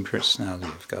Supreme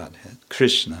Personality of Godhead,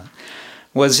 Krishna,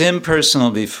 was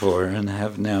impersonal before and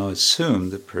have now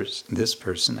assumed this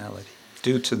personality.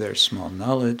 Due to their small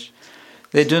knowledge,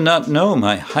 they do not know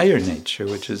my higher nature,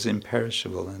 which is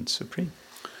imperishable and supreme.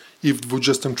 I w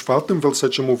 24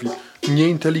 wersecie mówi: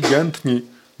 Nieinteligentni,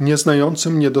 nieznający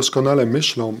mnie doskonale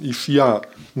myślą, iż ja,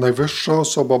 najwyższa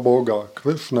osoba Boga,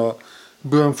 Krishna,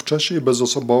 byłem wcześniej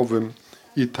bezosobowym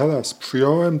i teraz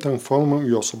przyjąłem tę formę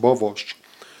i osobowość.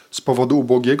 Z powodu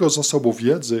ubogiego zasobu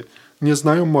wiedzy nie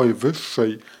znają mojej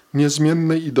wyższej,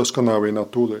 niezmiennej i doskonałej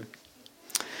natury.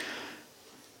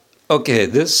 Okay,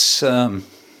 this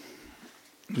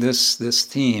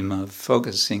theme of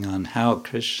focusing on how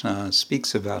Krishna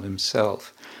speaks about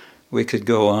himself, we could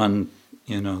go on,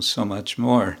 so much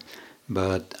more,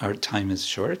 but our time is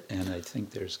short, and I think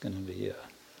there's going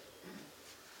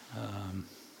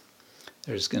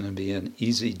to be an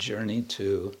easy journey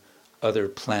to other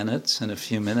planets in a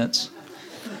few minutes.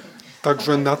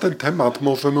 Także na ten temat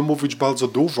możemy mówić bardzo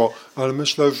dużo, ale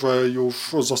myślę, że już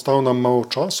zostało nam mało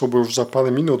czasu, bo już za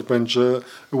parę minut będzie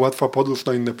łatwa podróż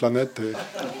na inne planety.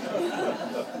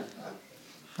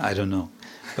 I don't know,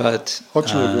 but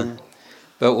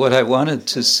but what I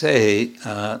wanted to say,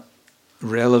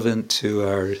 relevant to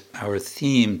our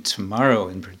theme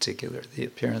tomorrow in particular, the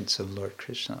appearance of Lord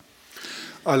Krishna.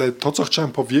 Ale to, co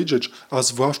chciałem powiedzieć, a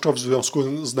zwłaszcza w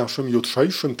związku z naszym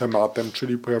jutrzejszym tematem,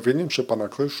 czyli pojawieniem się Pana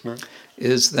Kryszny,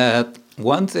 is that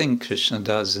one thing Krishna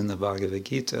does in the Bhagavad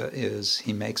Gita is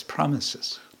he makes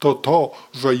promises. To,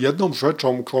 że jedną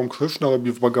rzeczą, którą Kryszna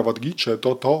robi w Bhagavad Gicie,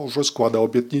 to, że składa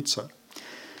obietnice.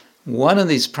 One of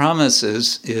these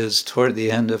promises is toward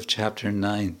the end of chapter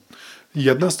 9.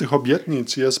 Jedna z tych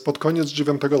obietnic jest pod koniec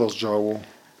 9 rozdziału,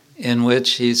 in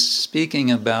which he's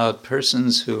speaking about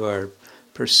persons who are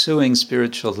pursuing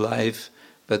spiritual life,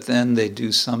 but then they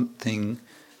do something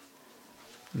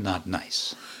not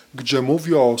nice. Gdzie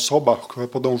mówi o osobach, które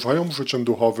podążają życiem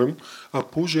duchowym, a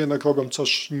później jednak robią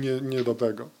coś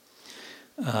niedobrego.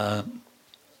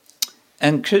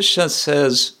 And Krishna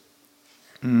says,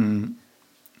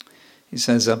 he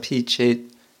says, apichet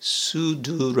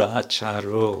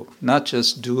suduracharo, not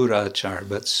just durachar,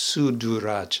 but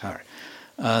sudurachar,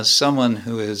 someone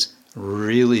who is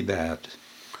really bad.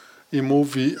 I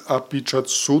mówi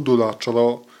apichet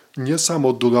suduracharo, nie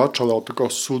samo duracharo, tylko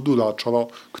suduracharo,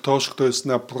 ktoś, kto jest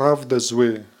naprawdę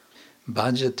zły.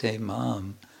 Bhajate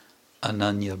mam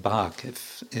ananya bhak.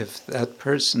 If that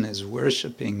person is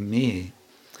worshiping me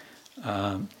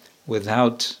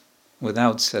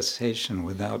without cessation,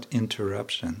 without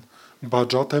interruption.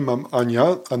 Bhajate mam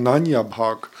ananya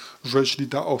bhak, że jeśli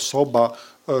ta osoba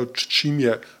czci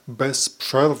mnie bez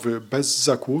przerwy, bez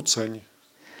zakłóceń,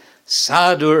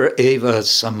 Sadur eva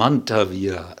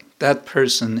samantavya. That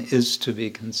person is to be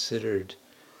considered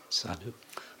sadhu.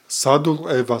 Sadur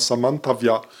eva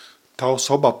samantavya. Ta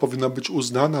osoba powinna być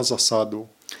uznana za sadhu.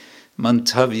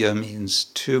 Mantavya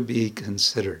means to be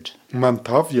considered.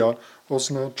 Mantavya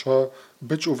oznacza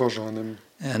być uważanym.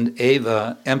 And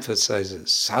eva emphasizes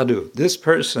sadhu. This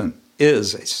person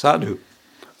is a sadhu.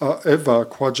 A Ewa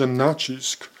kładzie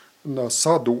nacisk na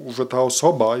sadhu, że ta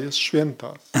osoba jest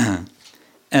święta.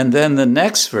 And then the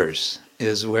next verse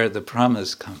is where the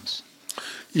promise comes.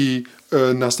 I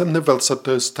następny werset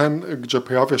to jest ten, gdzie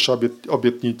pojawia się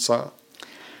obietnica.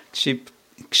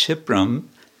 Kshipram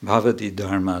bhavati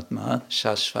dharmatma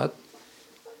shashvat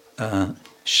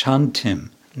shantim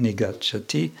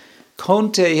nigachati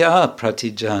konteya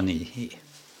pratijanihi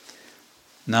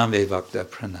name vakta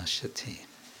pranashati.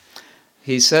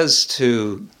 He says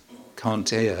to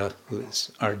Konteya, who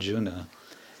is Arjuna,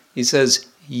 he says,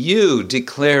 you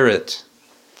declare it.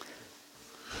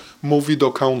 Mówi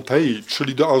do Kauntei,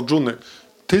 czyli do Arjuny,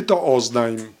 ty to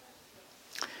oznajm.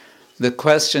 The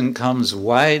question comes,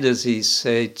 why does he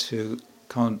say to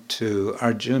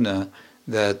Arjuna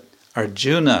that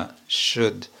Arjuna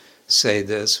should say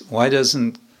this? Why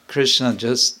doesn't Krishna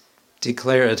just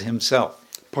declare it himself?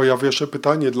 Pojawia się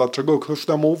pytanie, dlaczego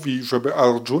Krishna mówi, żeby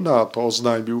Arjuna to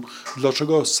oznajmił?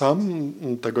 Dlaczego sam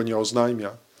tego nie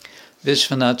oznajmia?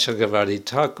 Vishwanath Chakravarti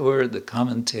Thakur, the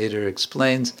commentator,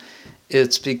 explains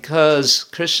it's because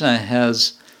Krishna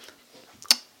has,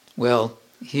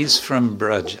 he's from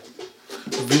Braja.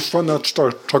 Vishwanath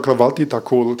Chakravarti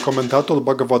Thakur, komentator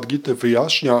Bhagavad Gita,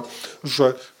 wyjaśnia,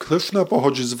 że Krishna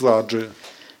pochodzi z Vradży.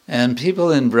 And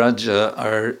people in Braja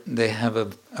they have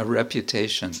a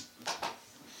reputation.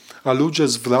 A ludzie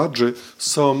z Vradży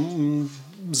są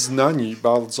znani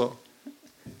bardzo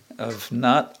Of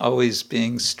not always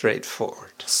being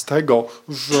straightforward. z tego,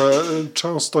 że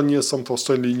często nie są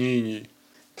prostolinijni.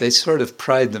 They sort of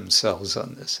pride themselves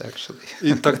on this, actually.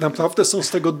 I tak naprawdę są z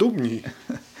tego dumni.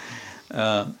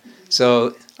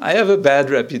 So I have a bad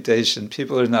reputation.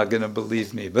 People are not going to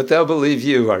believe me, but they'll believe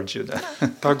you, Arjuna.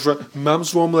 Także mam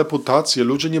złą reputację,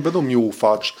 ludzie nie będą mi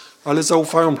ufać, ale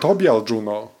zaufają tobie,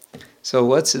 Arjuno. So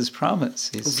what's his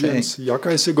promise? He's saying, Więc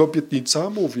jaka jest jego obietnica?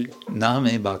 Mówi,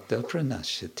 Name bhakta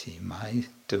pranashyati, my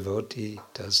devotee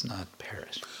does not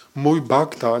perish. mój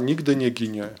bhakta nigdy nie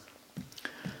ginie.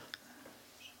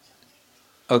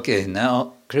 Okay,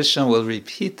 now Krishna will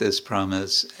repeat this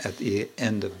promise at the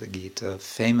end of the Gita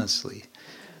famously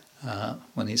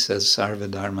when he says, Sarva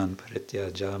dharman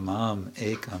parityaja mam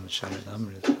ekam sharanam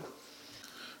rita.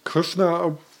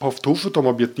 Krishna powtórzy tą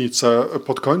obietnicę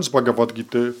pod koniec Bhagavad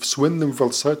Gity w słynnym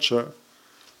wersecie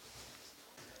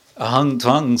Aham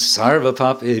tvang sarva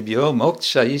papebhyo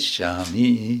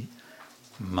mokshayishyami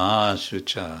ma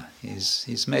shucha.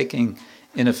 He's making,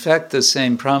 in effect, the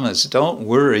same promise. Don't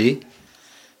worry,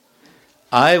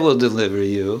 I will deliver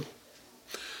you.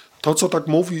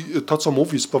 To, co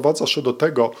mówi, sprowadza się do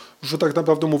tego, że tak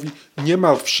naprawdę mówi, nie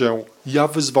martw się, ja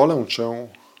wyzwolę cię.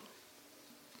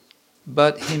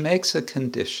 But he makes a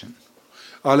condition.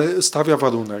 Ale stawia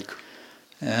warunek.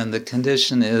 And the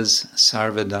condition is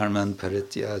sarva dharman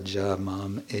parityaja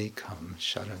mam ekam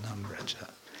sharanam raja.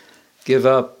 Give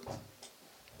up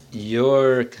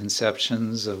your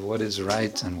conceptions of what is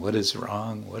right and what is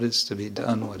wrong, what is to be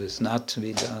done, what is not to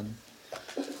be done.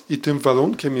 I tym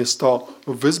warunkiem jest to,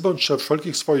 wyzbądź się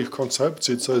wszelkich swoich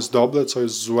koncepcji, co jest dobre, co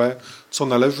jest złe, co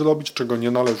należy robić, czego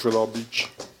nie należy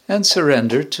robić. And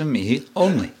surrender to me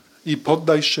only. I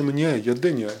poddaj się mnie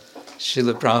jedynie.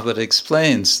 Srila Prabhupada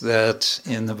explains that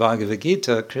in the Bhagavad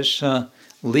Gita, Krishna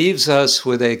leaves us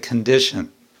with a condition.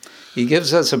 He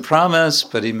gives us a promise,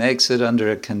 but he makes it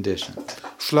under a condition.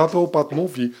 Śrila Prabhupada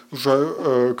mówi, że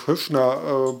Krishna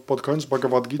pod koniec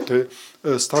Bhagavad Gity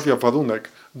stawia warunek.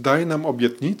 Daje nam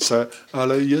obietnicę,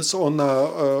 ale jest ona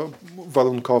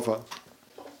warunkowa.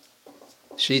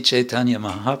 Sri Chaitanya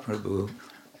Mahaprabhu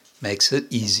makes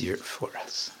it easier for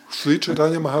us. Sri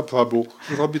Chaitanya Mahaprabhu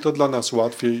robi to dla nas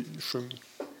łatwiejszym.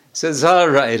 Says, all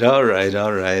right,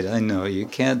 I know you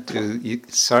can't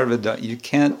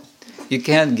you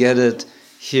can't get it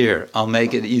here. I'll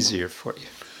make it easier for you.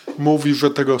 Mówi,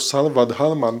 że tego Sarva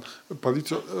Dharman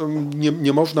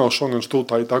nie można osiągnąć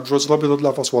tutaj, także zrobię to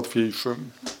dla was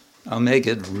łatwiejszym. I'll make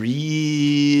it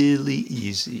really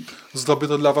easy. Zrobię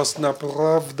to dla was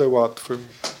naprawdę łatwym.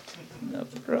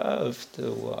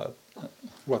 Naprawdę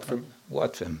Łatwym.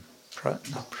 łatwym.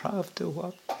 Naprawdę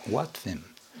łatwym.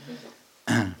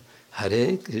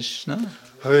 Hare Krishna.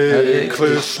 Hare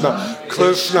Krishna,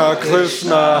 Krishna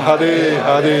Krishna, Hare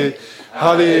Hare,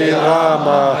 Hare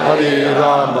Rama,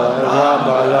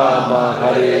 Rama Rama,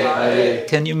 Hare Hare.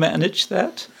 Can you manage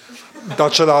that?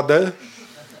 Dacie radę?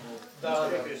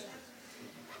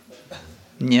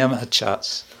 Nie ma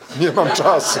czas. Nie mam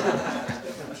czasu.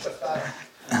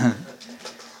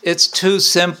 It's too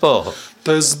simple.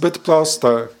 To jest zbyt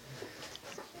proste.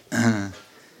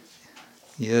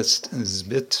 Jest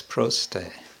zbyt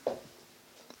proste.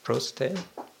 Proste?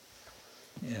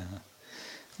 Yeah.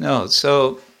 No,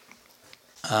 so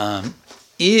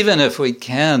even if we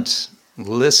can't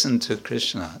listen to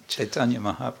Krishna, Chaitanya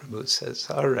Mahaprabhu says,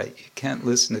 all right, you can't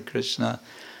listen to Krishna,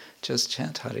 just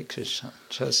chant Hare Krishna.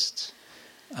 Just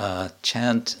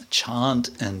chant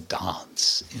and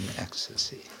dance in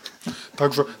ecstasy.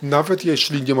 Także nawet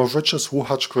jeśli nie możecie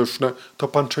słuchać Kryszny, to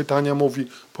Pan Chaitanya mówi,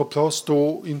 po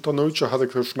prostu intonujcie Hare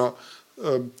Krishna,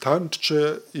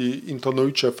 tańczcie i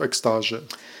intonujcie w ekstazie.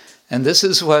 And this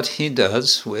is what he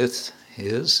does with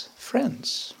his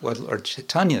friends, what Lord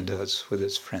Chaitanya does with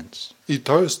his friends. I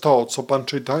to jest to, co Pan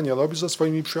Chaitanya robi ze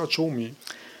swoimi przyjaciółmi.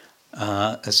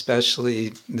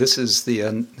 Especially, this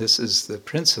is the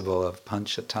principle of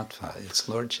Panchatattva. It's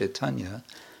Lord Chaitanya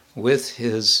with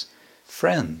his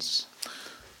friends.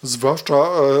 Zwłaszcza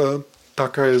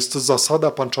taka jest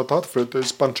zasada Panchatatwy, to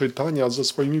jest Pan Chaitanya ze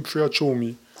swoimi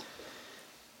przyjaciółmi.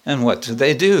 And what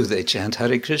do? They chant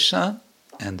Hare Krishna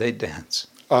and they dance.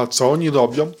 A co oni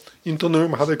robią?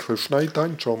 Intonują Hare Krishna i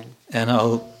tańczą. And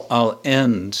I'll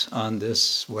end on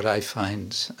this, what I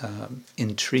find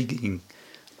intriguing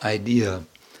idea,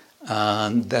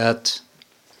 that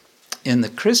in the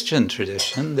Christian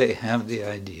tradition they have the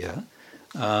idea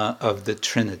of the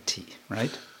Trinity,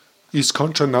 right? I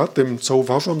skończę na tym, co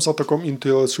uważam za taką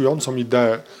interesującą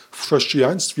ideę. W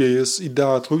chrześcijaństwie jest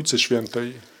idea Trójcy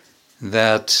Świętej.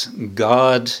 That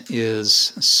God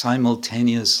is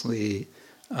simultaneously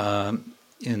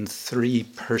in three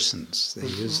persons.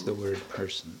 They use the word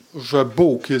person. Że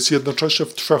Bóg jest jednocześnie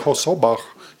w trzech osobach.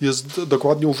 Jest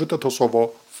dokładnie użyte to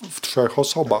słowo w trzech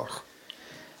osobach.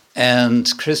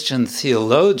 And Christian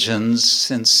theologians,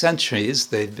 since centuries,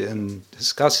 they've been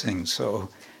discussing, so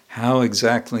how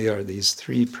exactly are these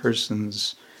three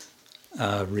persons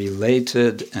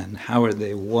related, and how are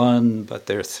they one, but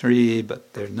they're three,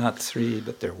 but they're not three,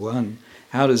 but they're one?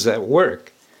 How does that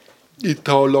work? I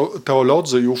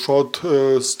teolodzy już od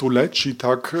stuleci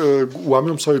tak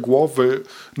łamią sobie głowy,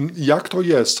 jak to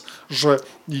jest, że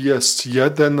jest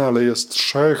jeden, ale jest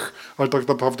trzech, ale tak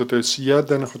naprawdę to jest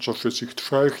jeden, chociaż jest ich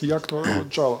trzech. Jak to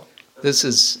działa?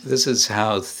 This is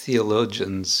how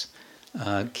theologians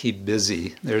keep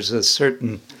busy. There's a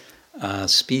certain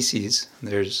species,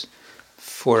 there's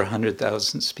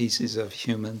 400,000 species of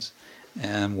humans,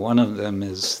 and one of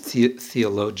them is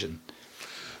theologian.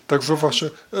 Także właśnie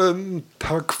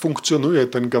tak funkcjonuje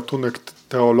ten gatunek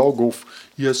teologów.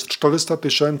 Jest 400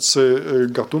 tysięcy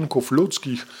gatunków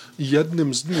ludzkich i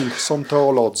jednym z nich są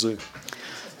teolodzy.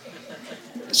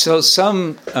 So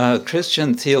some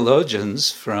Christian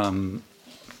theologians from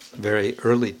very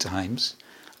early times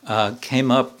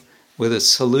came up with a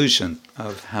solution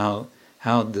of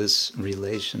how this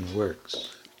relation works.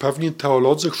 Pewni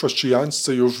teolodzy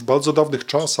chrześcijańscy już w bardzo dawnych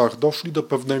czasach doszli do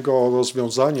pewnego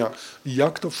rozwiązania,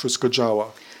 jak to wszystko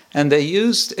działa. And they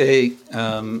used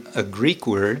a Greek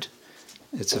word.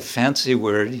 It's a fancy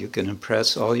word. You can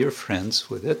impress all your friends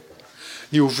with it.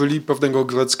 I użyli pewnego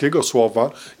greckiego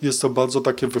słowa. Jest to bardzo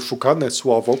takie wyszukane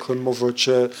słowo, którym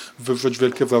możecie wywrzeć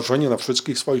wielkie wrażenie na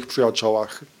wszystkich swoich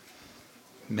przyjaciołach.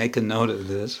 Make a note of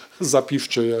this.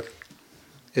 Zapiszcie je.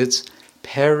 It's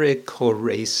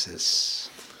perichoresis.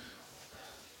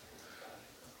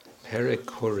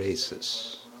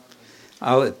 Perichoresis.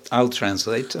 I'll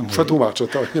translate. Przetłumaczę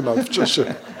to, nie martwcie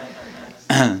się.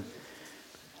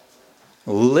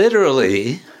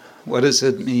 Literally, what does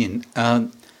it mean?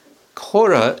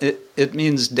 Kora, it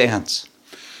means dance.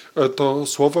 To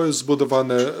słowo jest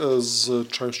zbudowane z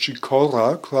części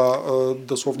kora, która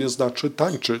dosłownie znaczy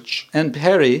tańczyć. And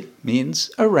peri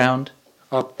means around.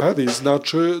 A peri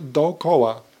znaczy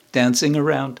dookoła. Dancing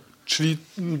around. Czyli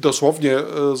dosłownie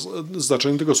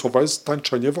znaczenie tego słowa jest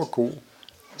tańczenie wokół.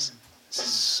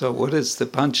 So what is the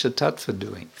Panchatattva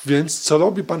doing? Więc co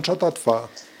robi Panchatattva?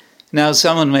 Now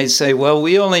someone may say, well,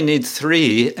 we only need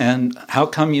 3, and how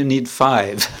come you need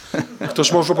 5?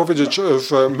 Ktoś może powiedzieć,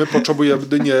 że my potrzebujemy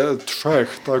jedynie 3,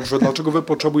 także dlaczego wy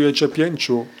potrzebujecie 5?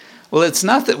 Well, it's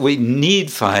not that we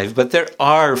need 5, but there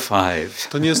are 5.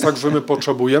 To nie jest tak, że my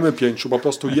potrzebujemy 5, po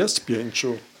prostu jest 5.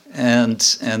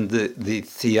 And the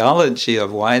theology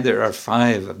of why there are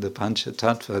 5 of the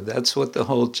Panchatattva, that's what the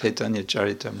whole Chaitanya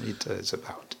Charitamrita is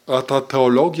about. A ta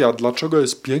teologia, dlaczego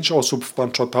jest 5 osób w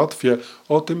Panchatattwie,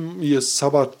 o tym jest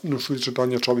cała Sri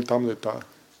Chaitanya Charitamrita.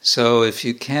 So if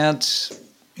you can't,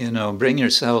 bring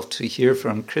yourself to hear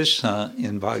from Krishna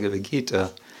in Bhagavad Gita,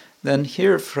 then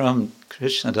hear from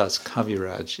Krishnadas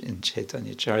Kaviraj in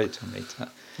Chaitanya Charitamrita.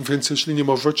 Więc jeśli nie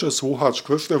możecie słuchać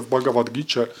Kryszny w Bhagavad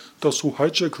Gicie, to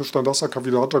słuchajcie Krishnadasa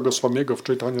Kaviraja Goswamiego w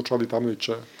Chaitanya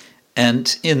Charitamricie.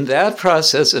 And in that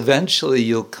process, eventually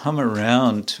you'll come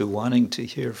around to wanting to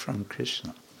hear from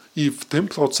Krishna. I w tym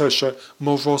procesie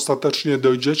może ostatecznie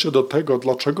dojdziecie do tego,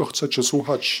 dlaczego chcecie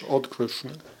słuchać od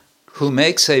Kryszny. Who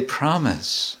makes a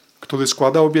promise. Który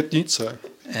składa obietnicę.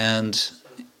 And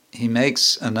he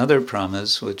makes another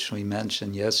promise, which we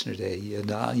mentioned yesterday,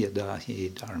 yada yada hi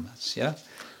dharmas, yeah?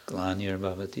 Glanir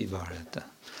bhavati bharata.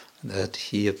 That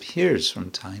he appears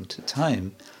from time to time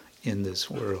in this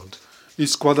world. I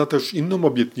składa też inną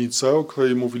obietnicę, o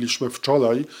której mówiliśmy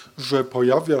wczoraj, że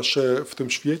pojawia się w tym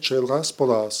świecie raz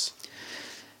po raz.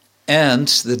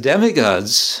 And the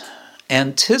demigods,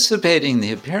 anticipating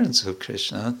the appearance of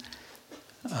Krishna,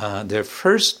 their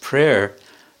first prayer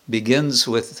begins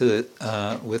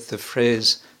with the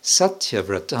phrase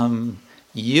Satyavratam,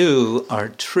 you are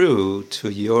true to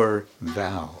your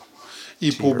vow.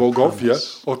 I półbogowie,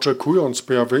 oczekując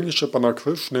pojawienia się Pana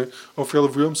Kryszny,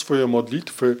 ofiarowują swoje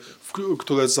modlitwy,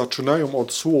 które zaczynają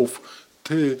od słów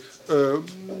Ty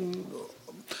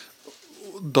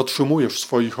dotrzymujesz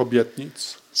swoich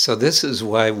obietnic. So this is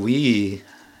why we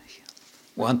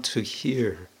want to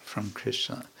hear from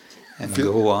Krishna and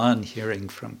go on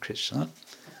hearing from Krishna.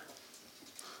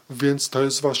 Więc to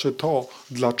jest właśnie to,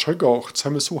 dlaczego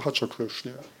chcemy słuchać o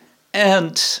Krysznie.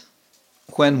 And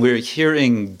when we're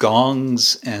hearing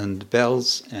gongs and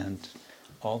bells and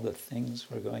all the things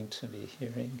we're going to be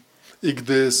hearing, I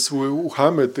gdy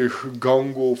słuchamy tych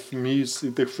gongów, mis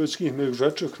i tych wszystkich innych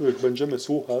rzeczy, których będziemy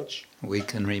słuchać, we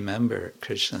can remember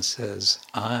Krishna says,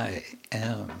 I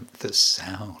am the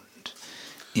sound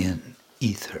in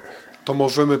ether. to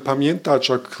możemy pamiętać,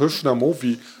 jak Krishna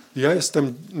mówi, ja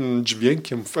jestem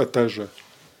dźwiękiem w eterze.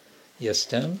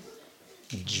 Jestem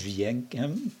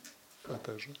dźwiękiem W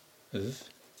eterze. w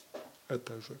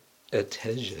Eterze.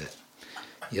 eterze.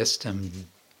 Jestem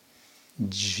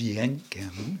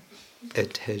dźwiękiem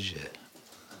eterze.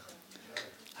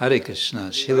 Hare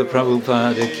Krishna, Srila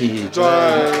Prabhupada ki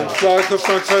Jai, Jai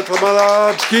Krishna Chaitra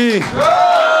Maharaj ki.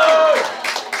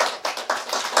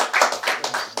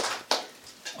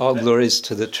 all glories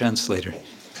to the translator.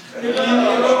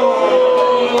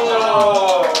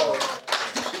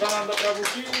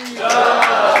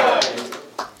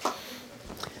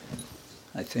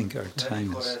 I think our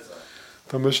time is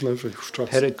To myślę, że już czas.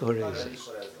 Perikorezi.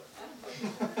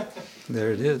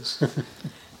 There it is.